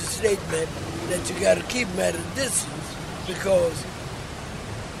old country statement that you got to keep them at a distance, because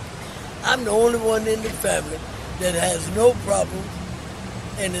I'm the only one in the family that has no problem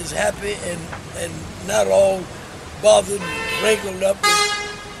and is happy and not all bothered and wrinkled up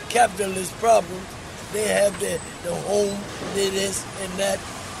with capitalist problems. They have the home, they this and that.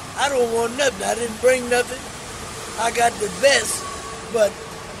 I don't want nothing. I didn't bring nothing. I got the best, but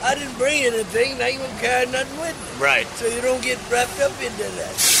I didn't bring anything, and I ain't gonna carry nothing with me. Right. So you don't get wrapped up into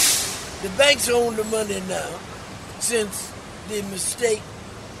that. The banks own the money now, since the mistake.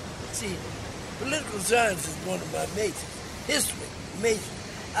 See, political science is one of my majors. History, major.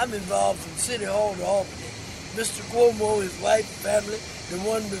 I'm involved from City Hall to Albany. Mr. Cuomo, his wife, family, the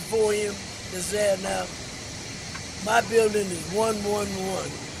one before him is there now. My building is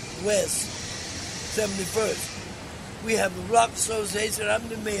 111 West 71st. We have a block association. I'm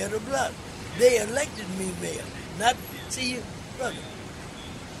the mayor of the block. They elected me mayor. Not, see you, brother.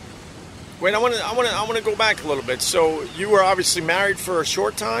 Wait, I want to go back a little bit. So you were obviously married for a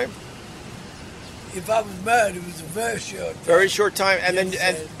short time. If I was married, it was a very short time. Very short time, and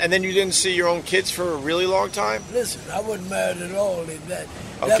then you didn't see your own kids for a really long time. Listen, I wasn't married at all in that.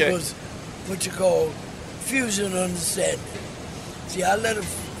 Okay. That was what you call fusion understanding. See, I let a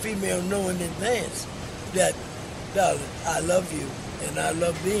female know in advance that, darling, I love you and I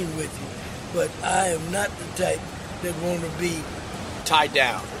love being with you, but I am not the type that want to be tied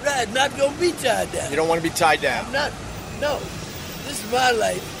down. Right, not going to be tied down. You don't want to be tied down. I'm not. No, this is my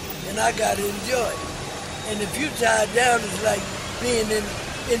life, and I got to enjoy it. And if you tied down, it's like being in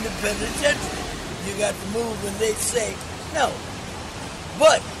the penitentiary. You got to move when they say no.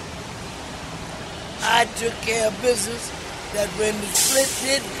 But I took care of business that when the split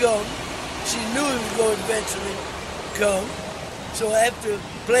did come, she knew it was going to eventually come. So after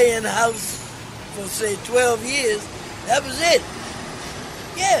playing house for, say, 12 years, that was it.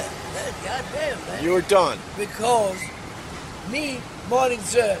 Yeah, goddamn, man. You were done. Because me, morning,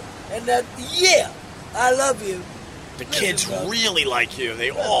 sir, and that, yeah, I love you. The kids really like you.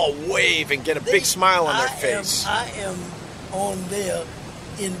 They all wave and get a big smile on their face. I am on their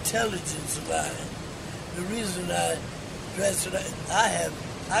intelligence line. The reason I dress it, I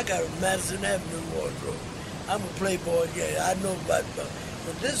got a Madison Avenue wardrobe. I'm a playboy guy. I know about that.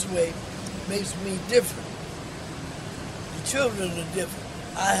 But this way makes me different. The children are different.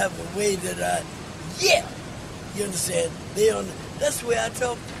 I have a way that you understand? That's the way I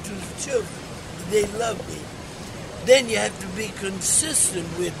talk to the children. They love me. Then you have to be consistent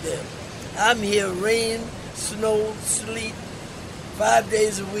with them. I'm here, rain, snow, sleet, 5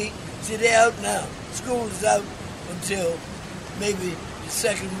 days a week. See, they're out now. School is out until maybe the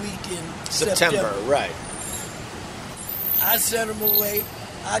second week in September. Right. I send them away.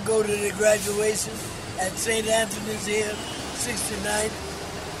 I go to the graduation at St. Anthony's here, 69th.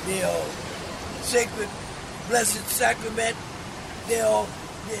 They all Sacred, Blessed Sacrament. They all.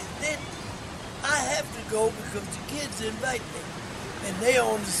 I have to go because the kids invite me, and they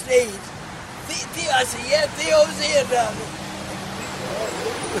on the stage. I say, yeah, Theo's here down there.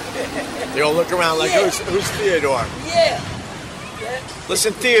 They all look around like, who's Theodore? Yeah.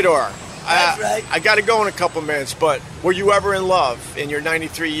 Listen, Theodore. That's right. I got to go in a couple minutes, but were you ever in love in your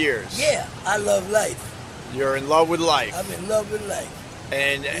 93 years? Yeah, I love life. You're in love with life. I'm in love with life.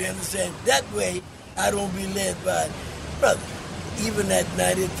 And you understand? That way, I don't be led by, brother, even at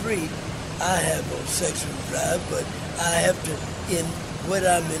 93, I have no sexual drive, but I have to, in what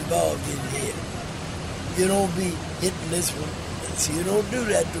I'm involved in here. You don't be hitting this one. See, you don't do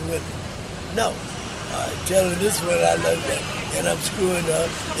that to women. No. Tell her this one I love that. And I'm screwing up.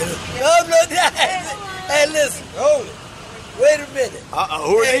 I'm not that. Hey, listen, hold it. Wait a minute.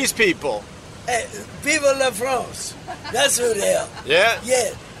 Who are these people? Hey, Vive la France. That's who they are. Yeah?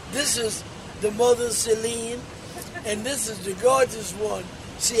 Yeah. This is the mother, Celine. And this is the gorgeous one,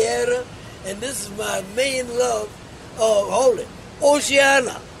 Sierra. And this is my main love, hold it,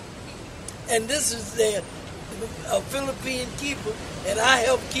 Oceana. And this is their Philippine keeper. And I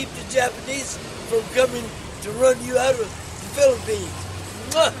help keep the Japanese from coming to run you out of the Philippines.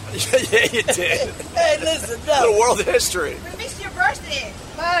 Yeah, you did. Hey, listen, no. The world history. We missed your birthday.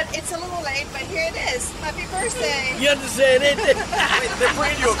 But it's a little late, but here it is. Happy birthday. You understand it? They're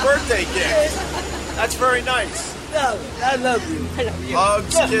bringing you a birthday gift. That's very nice. No, I love you. I love you.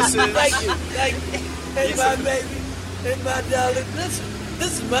 Hugs, kisses. Thank you. Thank you. Hey, my baby. Hey, my darling. Listen,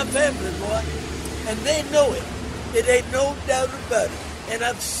 this is my family, boy. And they know it. It ain't no doubt about it. And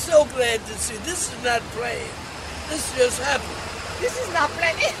I'm so glad to see. This is not planned. This just happened. This is not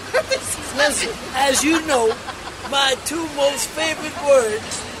planned. Listen, as you know, my two most favorite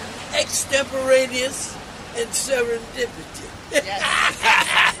words, extemporaneous and serendipity.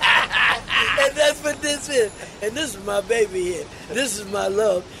 And that's what this is. And this is my baby here. This is my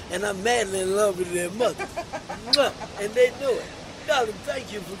love. And I'm madly in love with their mother. And they know it. Darling,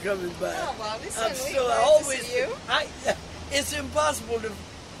 thank you for coming by. Oh, well, listen, I'm we so glad always to see you. It's impossible to.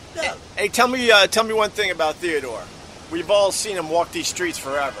 No. Hey, tell me one thing about Theodore. We've all seen him walk these streets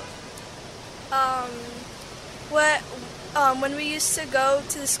forever. When we used to go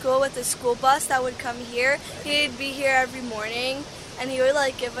to the school with the school bus that would come here, he'd be here every morning, and he would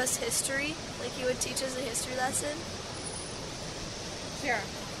like give us history. Like he would teach us a history lesson. Here.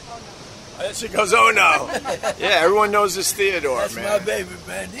 And she goes, oh no. Yeah, everyone knows this Theodore, That's man. my baby,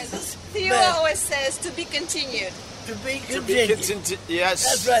 man. Theo always says to be continued. To be To be continued. yes.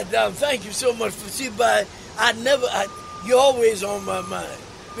 That's right, Dom. Thank you so much for you're always on my mind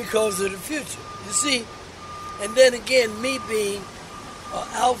because of the future. You see, and then again, me being an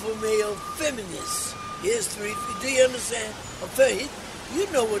alpha male feminist. Here's three. Do you understand? You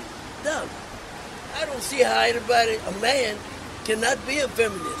know what, Dom? I don't see how a man cannot be a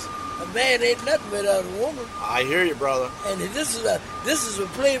feminist. A man ain't nothing without a woman. I hear you, brother. And this is a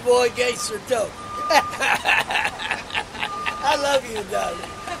playboy gangster talk. I love you, darling.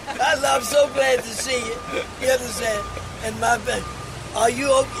 I'm so glad to see you. You understand? And my baby, are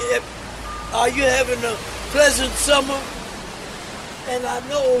you okay? Are you having a pleasant summer? And I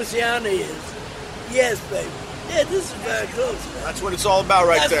know Oceana is. Yes, baby. Yeah, this is very close. Man. That's what it's all about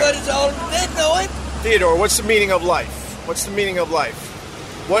right there. That's what it's all about. They know it. Theodore, what's the meaning of life? What's the meaning of life?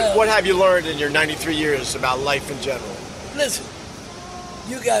 What have you learned in your 93 years about life in general? Listen,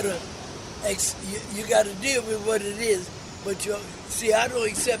 you gotta deal with what it is. But I don't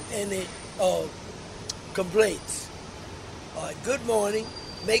accept any complaints. All right, good morning.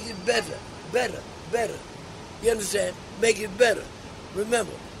 Make it better. You understand? Make it better.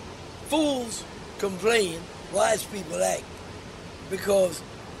 Remember, fools complain, wise people act. Because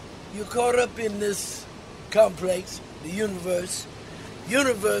you're caught up in this complex, the universe.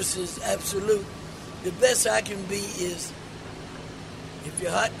 Universe is absolute. The best I can be is, if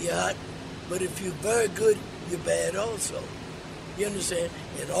you're hot, you're hot. But if you're very good, you're bad also. You understand?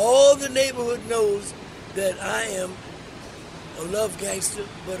 And all the neighborhood knows that I am a love gangster,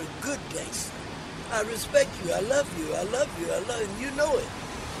 but a good gangster. I respect you. I love you. I love you. I love you. And you know it.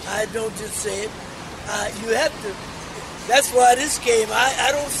 I don't just say it. You have to. That's why this came.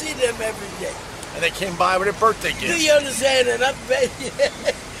 I don't see them every day. And they came by with a birthday gift. Do you understand? And I'm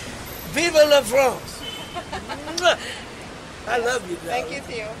Vive la France. I love you, darling. Thank you,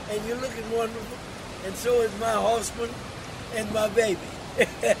 Theo. And you're looking wonderful. And so is my husband and my baby.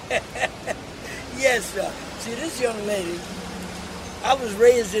 Yes, sir. See, this young lady, I was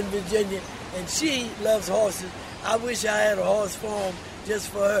raised in Virginia, and she loves horses. I wish I had a horse farm just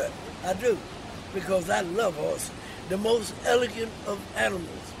for her. I do, because I love horses. The most elegant of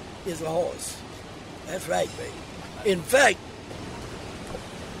animals is a horse. That's right, baby. In fact,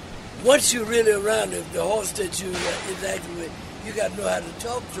 once you're really around it, the horse that you interacting with, you got to know how to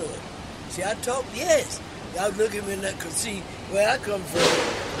talk to him. See, I talk, yes. Y'all look at me and because see, where I come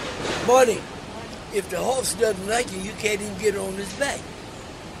from, morning, if the horse doesn't like you can't even get on his back.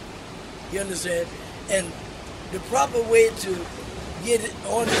 You understand? And the proper way to get it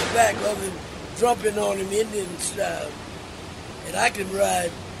on his back other than jumping on him Indian style, and I can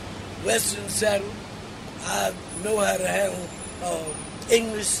ride Western saddle, I know how to handle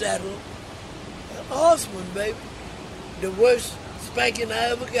English saddle. I'm a horseman, baby. The worst spanking I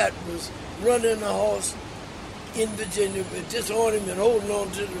ever got was running a horse in Virginia, but just on him and holding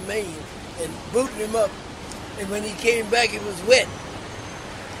on to the mane and booting him up. And when he came back, it was wet.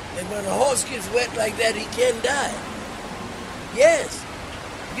 And when a horse gets wet like that, he can die. Yes,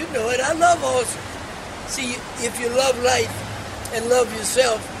 you know it. I love horses. See, if you love life and love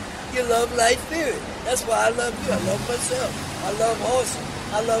yourself, you love life, period. That's why I love you. I love myself. I love horses.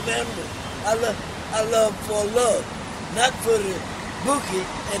 I love animals. I love for love, not for the bookie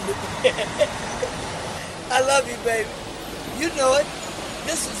and the. I love you, baby. You know it.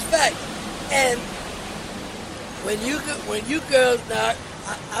 This is fact. And when you girls now,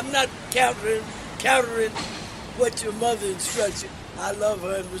 I'm not countering what your mother instructs you. I love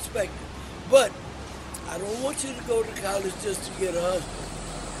her and respect her. But I don't want you to go to college just to get a husband.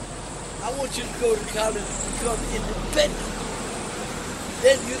 I want you to go to college to become independent.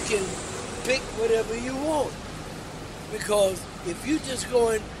 Then you can pick whatever you want. Because if you just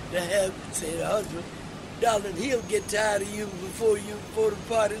going to have, say, the husband, darling, he'll get tired of you before the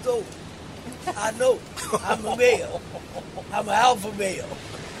party's over. I know. I'm a male. I'm an alpha male.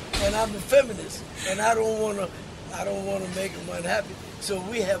 And I'm a feminist. And I don't wanna make him unhappy. So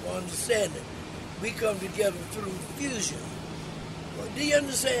we have understanding. We come together through fusion. Well, do you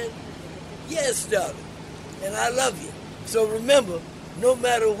understand? Yes, darling. And I love you. So remember, no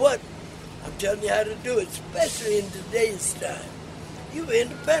matter what, I'm telling you how to do it, especially in today's time. You're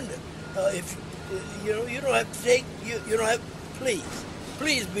independent. If you don't have to take. You don't have.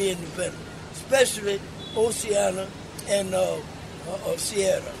 Please be independent. Especially Oceana and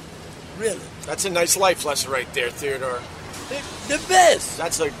Sierra. Really. That's a nice life lesson right there, Theodore. The best.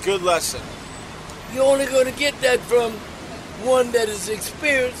 That's a good lesson. You're only going to get that from one that is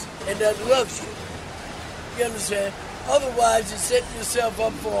experienced and that loves you. You understand? Otherwise, you're setting yourself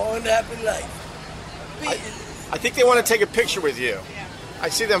up for an unhappy life. I think they want to take a picture with you. I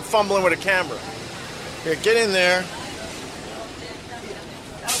see them fumbling with a camera. Here, get in there.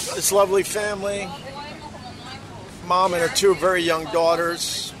 This lovely family, mom and her two very young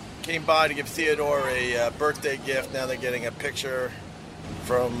daughters, came by to give Theodore a birthday gift. Now they're getting a picture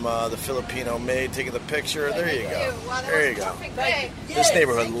from the Filipino maid, taking the picture. There you go. There you go. This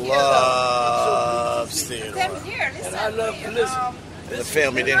neighborhood loves Theodore. And I love to listen. And the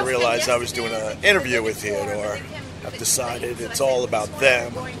family didn't realize I was doing an interview with Theodore. I've decided it's all about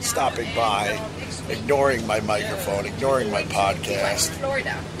them stopping by, ignoring my microphone, ignoring my podcast.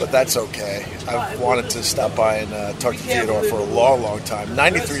 But that's okay. I've wanted to stop by and talk to Theodore for a long, long time.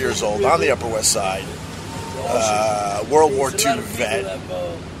 93 years old, on the Upper West Side. World War II vet.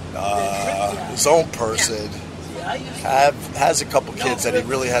 His own person. Has a couple kids that he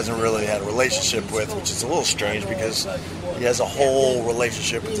really hasn't had a relationship with, which is a little strange because he has a whole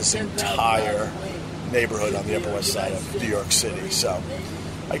relationship with this entire neighborhood on the Upper West Side of New York City. So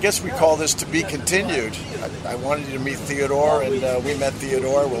I guess we call this to be continued. I wanted you to meet Theodore, and we met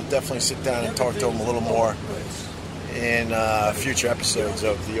Theodore. We'll definitely sit down and talk to him a little more in future episodes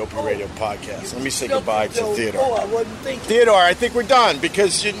of the Opie Radio podcast. Let me say goodbye to Theodore. Theodore, I think we're done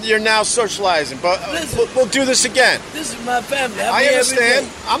because you're now socializing, but we'll do this again. This is my family. I understand.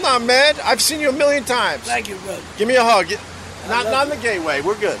 I'm not mad. I've seen you a million times. Thank you, brother. Give me a hug. Not in the gay way.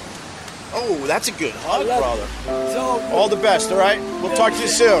 We're good. Oh, that's a good hug, brother. All the best, all right? We'll talk to you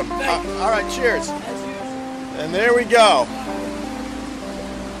soon. All right, cheers. And there we go.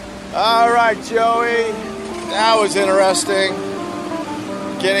 All right, Joey. That was interesting.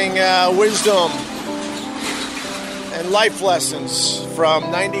 Getting wisdom and life lessons from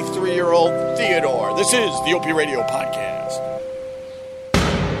 93-year-old Theodore. This is the Opie Radio Podcast.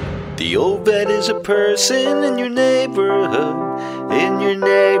 The old vet is a person in your neighborhood. In your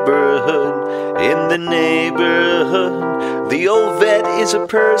neighborhood, in the neighborhood. The old vet is a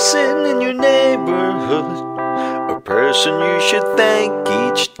person in your neighborhood. A person you should thank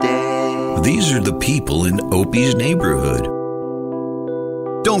each day. These are the people in Opie's neighborhood.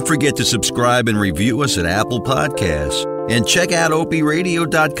 Don't forget to subscribe and review us at Apple Podcasts. And check out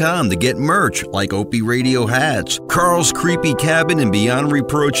OpieRadio.com to get merch like Opie Radio hats, Carl's Creepy Cabin, and Beyond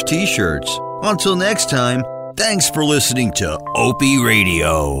Reproach t-shirts. Until next time, thanks for listening to Opie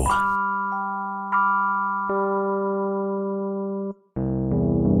Radio.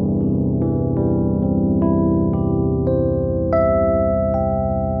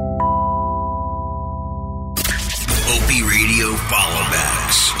 Opie Radio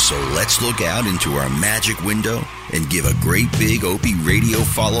follow-backs. So let's look out into our magic window and give a great big Opie Radio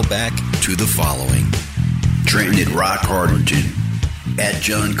follow-back to the following. Trenton at Rock Hardington, at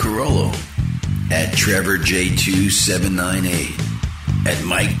John Carollo, at Trevor J2798, at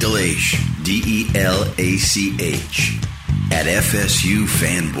Mike DeLache, DELACH, at FSU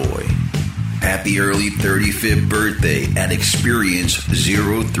Fanboy. Happy early 35th birthday at Experience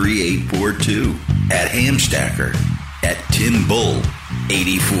 03842, at Hamstacker, at Tim Bull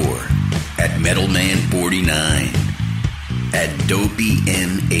 84, at Metalman 49, at Dopey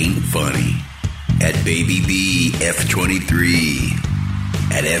N Ain't Funny, at Baby B F23,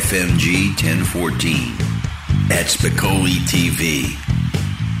 at FMG 1014, at Spicoli TV,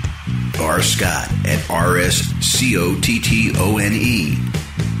 R. Scott at RSCOTTONE,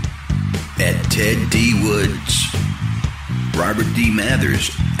 at Ted D. Woods, Robert D.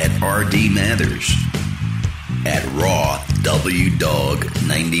 Mathers at RD Mathers, at Raw W Dog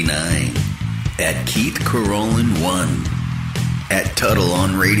 99, at Keith Carolyn 1, @Tuttle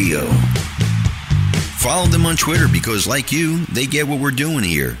on Radio. Follow them on Twitter because, like you, they get what we're doing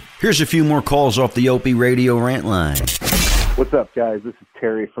here. Here's a few more calls off the Opie Radio rant line. What's up, guys? This is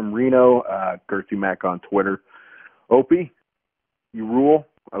Terry from Reno, Gertie Mac on Twitter. Opie, you rule.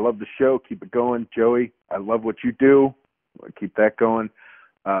 I love the show. Keep it going. Joey, I love what you do. Keep that going.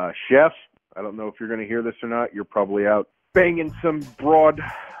 Chef, I don't know if you're going to hear this or not. You're probably out banging some broad.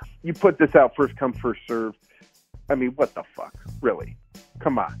 You put this out first come, first serve. I mean, what the fuck? Really?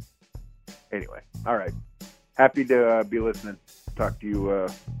 Come on. Anyway, all right. Happy to be listening. Talk to you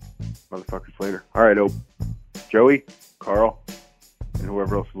motherfuckers later. All right, Joey, Carl, and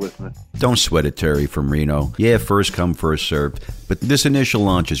whoever else is listening. Don't sweat it, Terry from Reno. Yeah, first come, first served. But this initial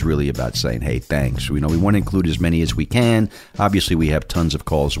launch is really about saying, hey, thanks. We want to include as many as we can. Obviously, we have tons of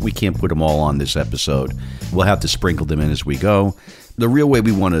calls. We can't put them all on this episode. We'll have to sprinkle them in as we go. The real way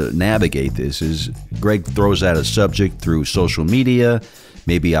we want to navigate this is Greg throws out a subject through social media.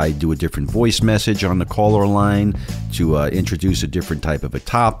 Maybe I do a different voice message on the caller line to introduce a different type of a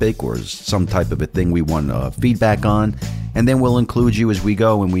topic or some type of a thing we want feedback on. And then we'll include you as we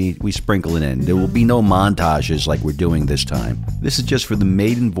go and we sprinkle it in. There will be no montages like we're doing this time. This is just for the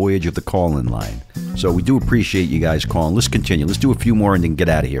maiden voyage of the call-in line. So we do appreciate you guys calling. Let's continue. Let's do a few more and then get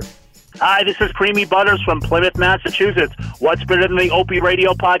out of here. Hi, this is Creamy Butters from Plymouth, Massachusetts. What's better than the Opie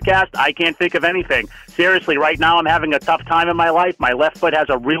Radio podcast? I can't think of anything. Seriously, right now I'm having a tough time in my life. My left foot has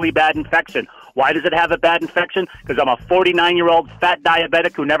a really bad infection. Why does it have a bad infection? Because I'm a 49-year-old fat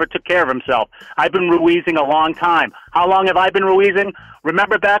diabetic who never took care of himself. I've been Ruizing a long time. How long have I been Ruizing?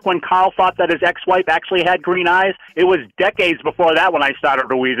 Remember back when Carl thought that his ex-wife actually had green eyes? It was decades before that when I started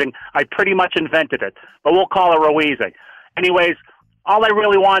Ruizing. I pretty much invented it. But we'll call it Ruizing. Anyways, all I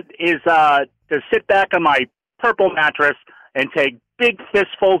really want is to sit back on my purple mattress and take big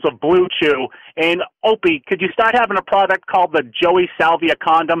fistfuls of Blue Chew. And Opie, could you start having a product called the Joey Salvia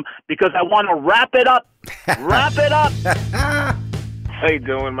condom? Because I want to wrap it up. Wrap it up. How you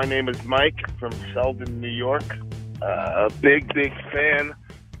doing? My name is Mike from Selden, New York. A big fan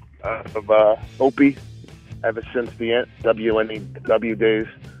of Opie ever since the WNEW days.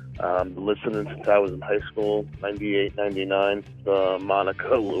 Listening since I was in high school, 98, 99, the Monica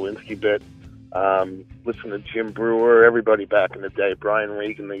Lewinsky bit. Listen to Jim Brewer, everybody back in the day. Brian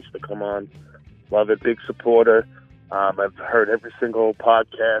Regan, they used to come on. Love it, big supporter. I've heard every single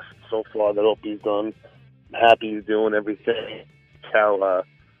podcast so far that Opie's done. I'm happy he's doing everything. How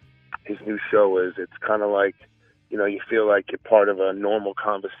his new show is. It's kind of like, you feel like you're part of a normal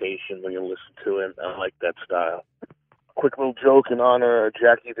conversation when you listen to it. I like that style. Quick little joke in honor of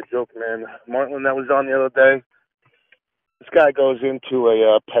Jackie the Joke Man Martin that was on the other day. This guy goes into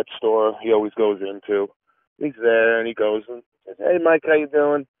a pet store he always goes into. He's there and he goes and says, "Hey Mike, how you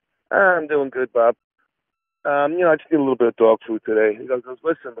doing?" "I'm doing good, Bob. I just need a little bit of dog food today." He goes,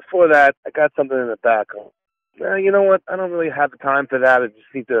 "Listen, before that, I got something in the back." "You know what? I don't really have the time for that. I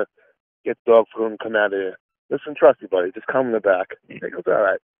just need to get dog food and come out of here." "Listen, trust me, buddy. Just come in the back." He goes, "All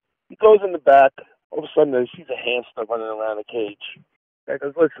right." He goes in the back. All of a sudden, he sees a hamster running around a cage. Guy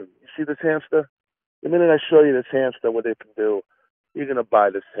goes, "Listen, you see this hamster? The minute I show you this hamster, what it can do, you're going to buy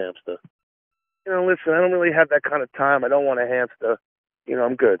this hamster." "Listen, I don't really have that kind of time. I don't want a hamster.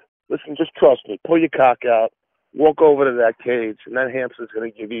 I'm good. Listen, just trust me. Pull your cock out, walk over to that cage, and that hamster's going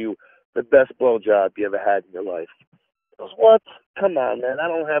to give you the best blowjob you ever had in your life." He goes, "What? Come on, man. I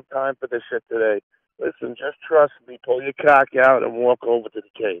don't have time for this shit today. Listen, just trust me. Pull your cock out and walk over to the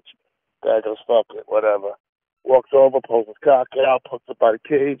cage." Guy goes, "Fuck it, whatever." Walks over, pulls his cock out, puts it by the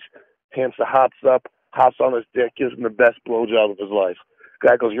cage. Hamster hops up, hops on his dick, gives him the best blowjob of his life.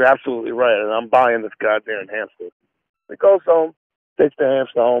 Guy goes, "You're absolutely right, and I'm buying this goddamn hamster." He goes home, takes the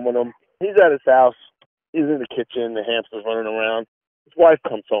hamster home with him. He's at his house. He's in the kitchen. The hamster's running around. His wife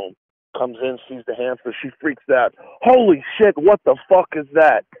comes home, comes in, sees the hamster. She freaks out. "Holy shit, what the fuck is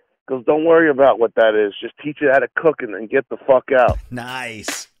that?" Goes, "Don't worry about what that is. Just teach it how to cook and then get the fuck out."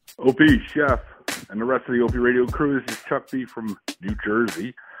 Nice. Opie, Chef, and the rest of the Opie Radio crew. This is Chuck B. from New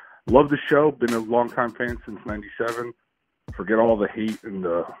Jersey. Love the show. Been a longtime fan since 97. Forget all the hate and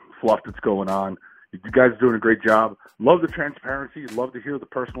the fluff that's going on. You guys are doing a great job. Love the transparency. Love to hear the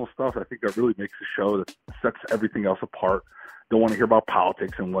personal stuff. I think that really makes the show that sets everything else apart. Don't want to hear about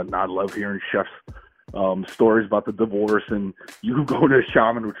politics and whatnot. Love hearing Chef's stories about the divorce and you go to a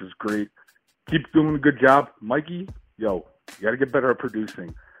shaman, which is great. Keep doing a good job. Mikey, you got to get better at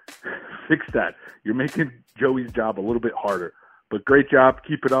producing. Fix that. You're making Joey's job a little bit harder. But great job.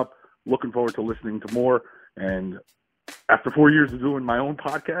 Keep it up. Looking forward to listening to more. And after 4 years of doing my own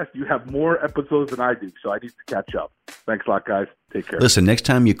podcast, you have more episodes than I do. So I need to catch up. Thanks a lot, guys. Take care. Listen, next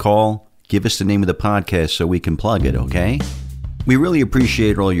time you call, give us the name of the podcast so we can plug it, okay? We really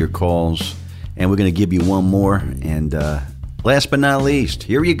appreciate all your calls, and we're going to give you one more. And last but not least,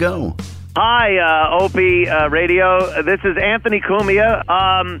 here you go. Hi, Opie Radio. This is Anthony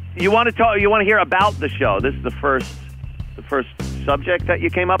Cumia. You want to talk? You want to hear about the show? This is the first subject that you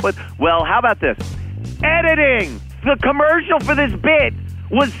came up with. Well, how about this? Editing. The commercial for this bit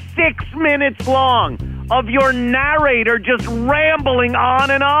was 6 minutes long of your narrator just rambling on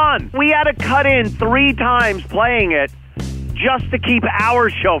and on. We had to cut in 3 times playing it just to keep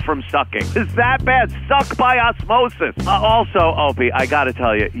our show from sucking. It's that bad. Suck by osmosis. Also, Opie, I gotta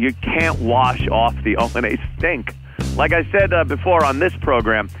tell you, you can't wash off the O&A stink. Like I said before on this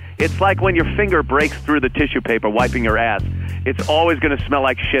program, it's like when your finger breaks through the tissue paper wiping your ass. It's always going to smell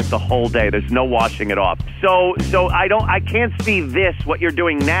like shit the whole day. There's no washing it off. So I can't see this, what you're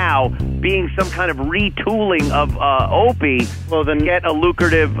doing now, being some kind of retooling of Opie. Well, then get a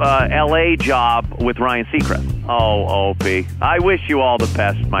lucrative L.A. job with Ryan Seacrest. Oh, Opie, I wish you all the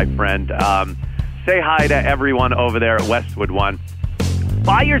best, my friend. Say hi to everyone over there at Westwood One.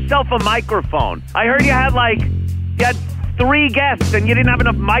 Buy yourself a microphone. I heard you had 3 guests and you didn't have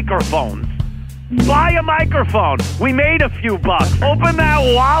enough microphones. Buy a microphone. We made a few bucks. Open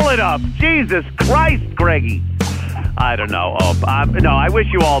that wallet up. Jesus Christ, Greggy. I don't know. No, I wish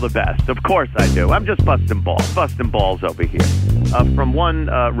you all the best. Of course I do. I'm just busting balls over here. From one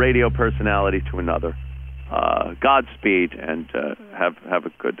radio personality to another. Godspeed, and have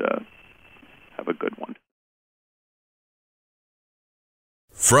a good one.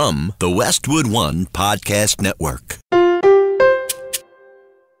 From the Westwood One Podcast Network.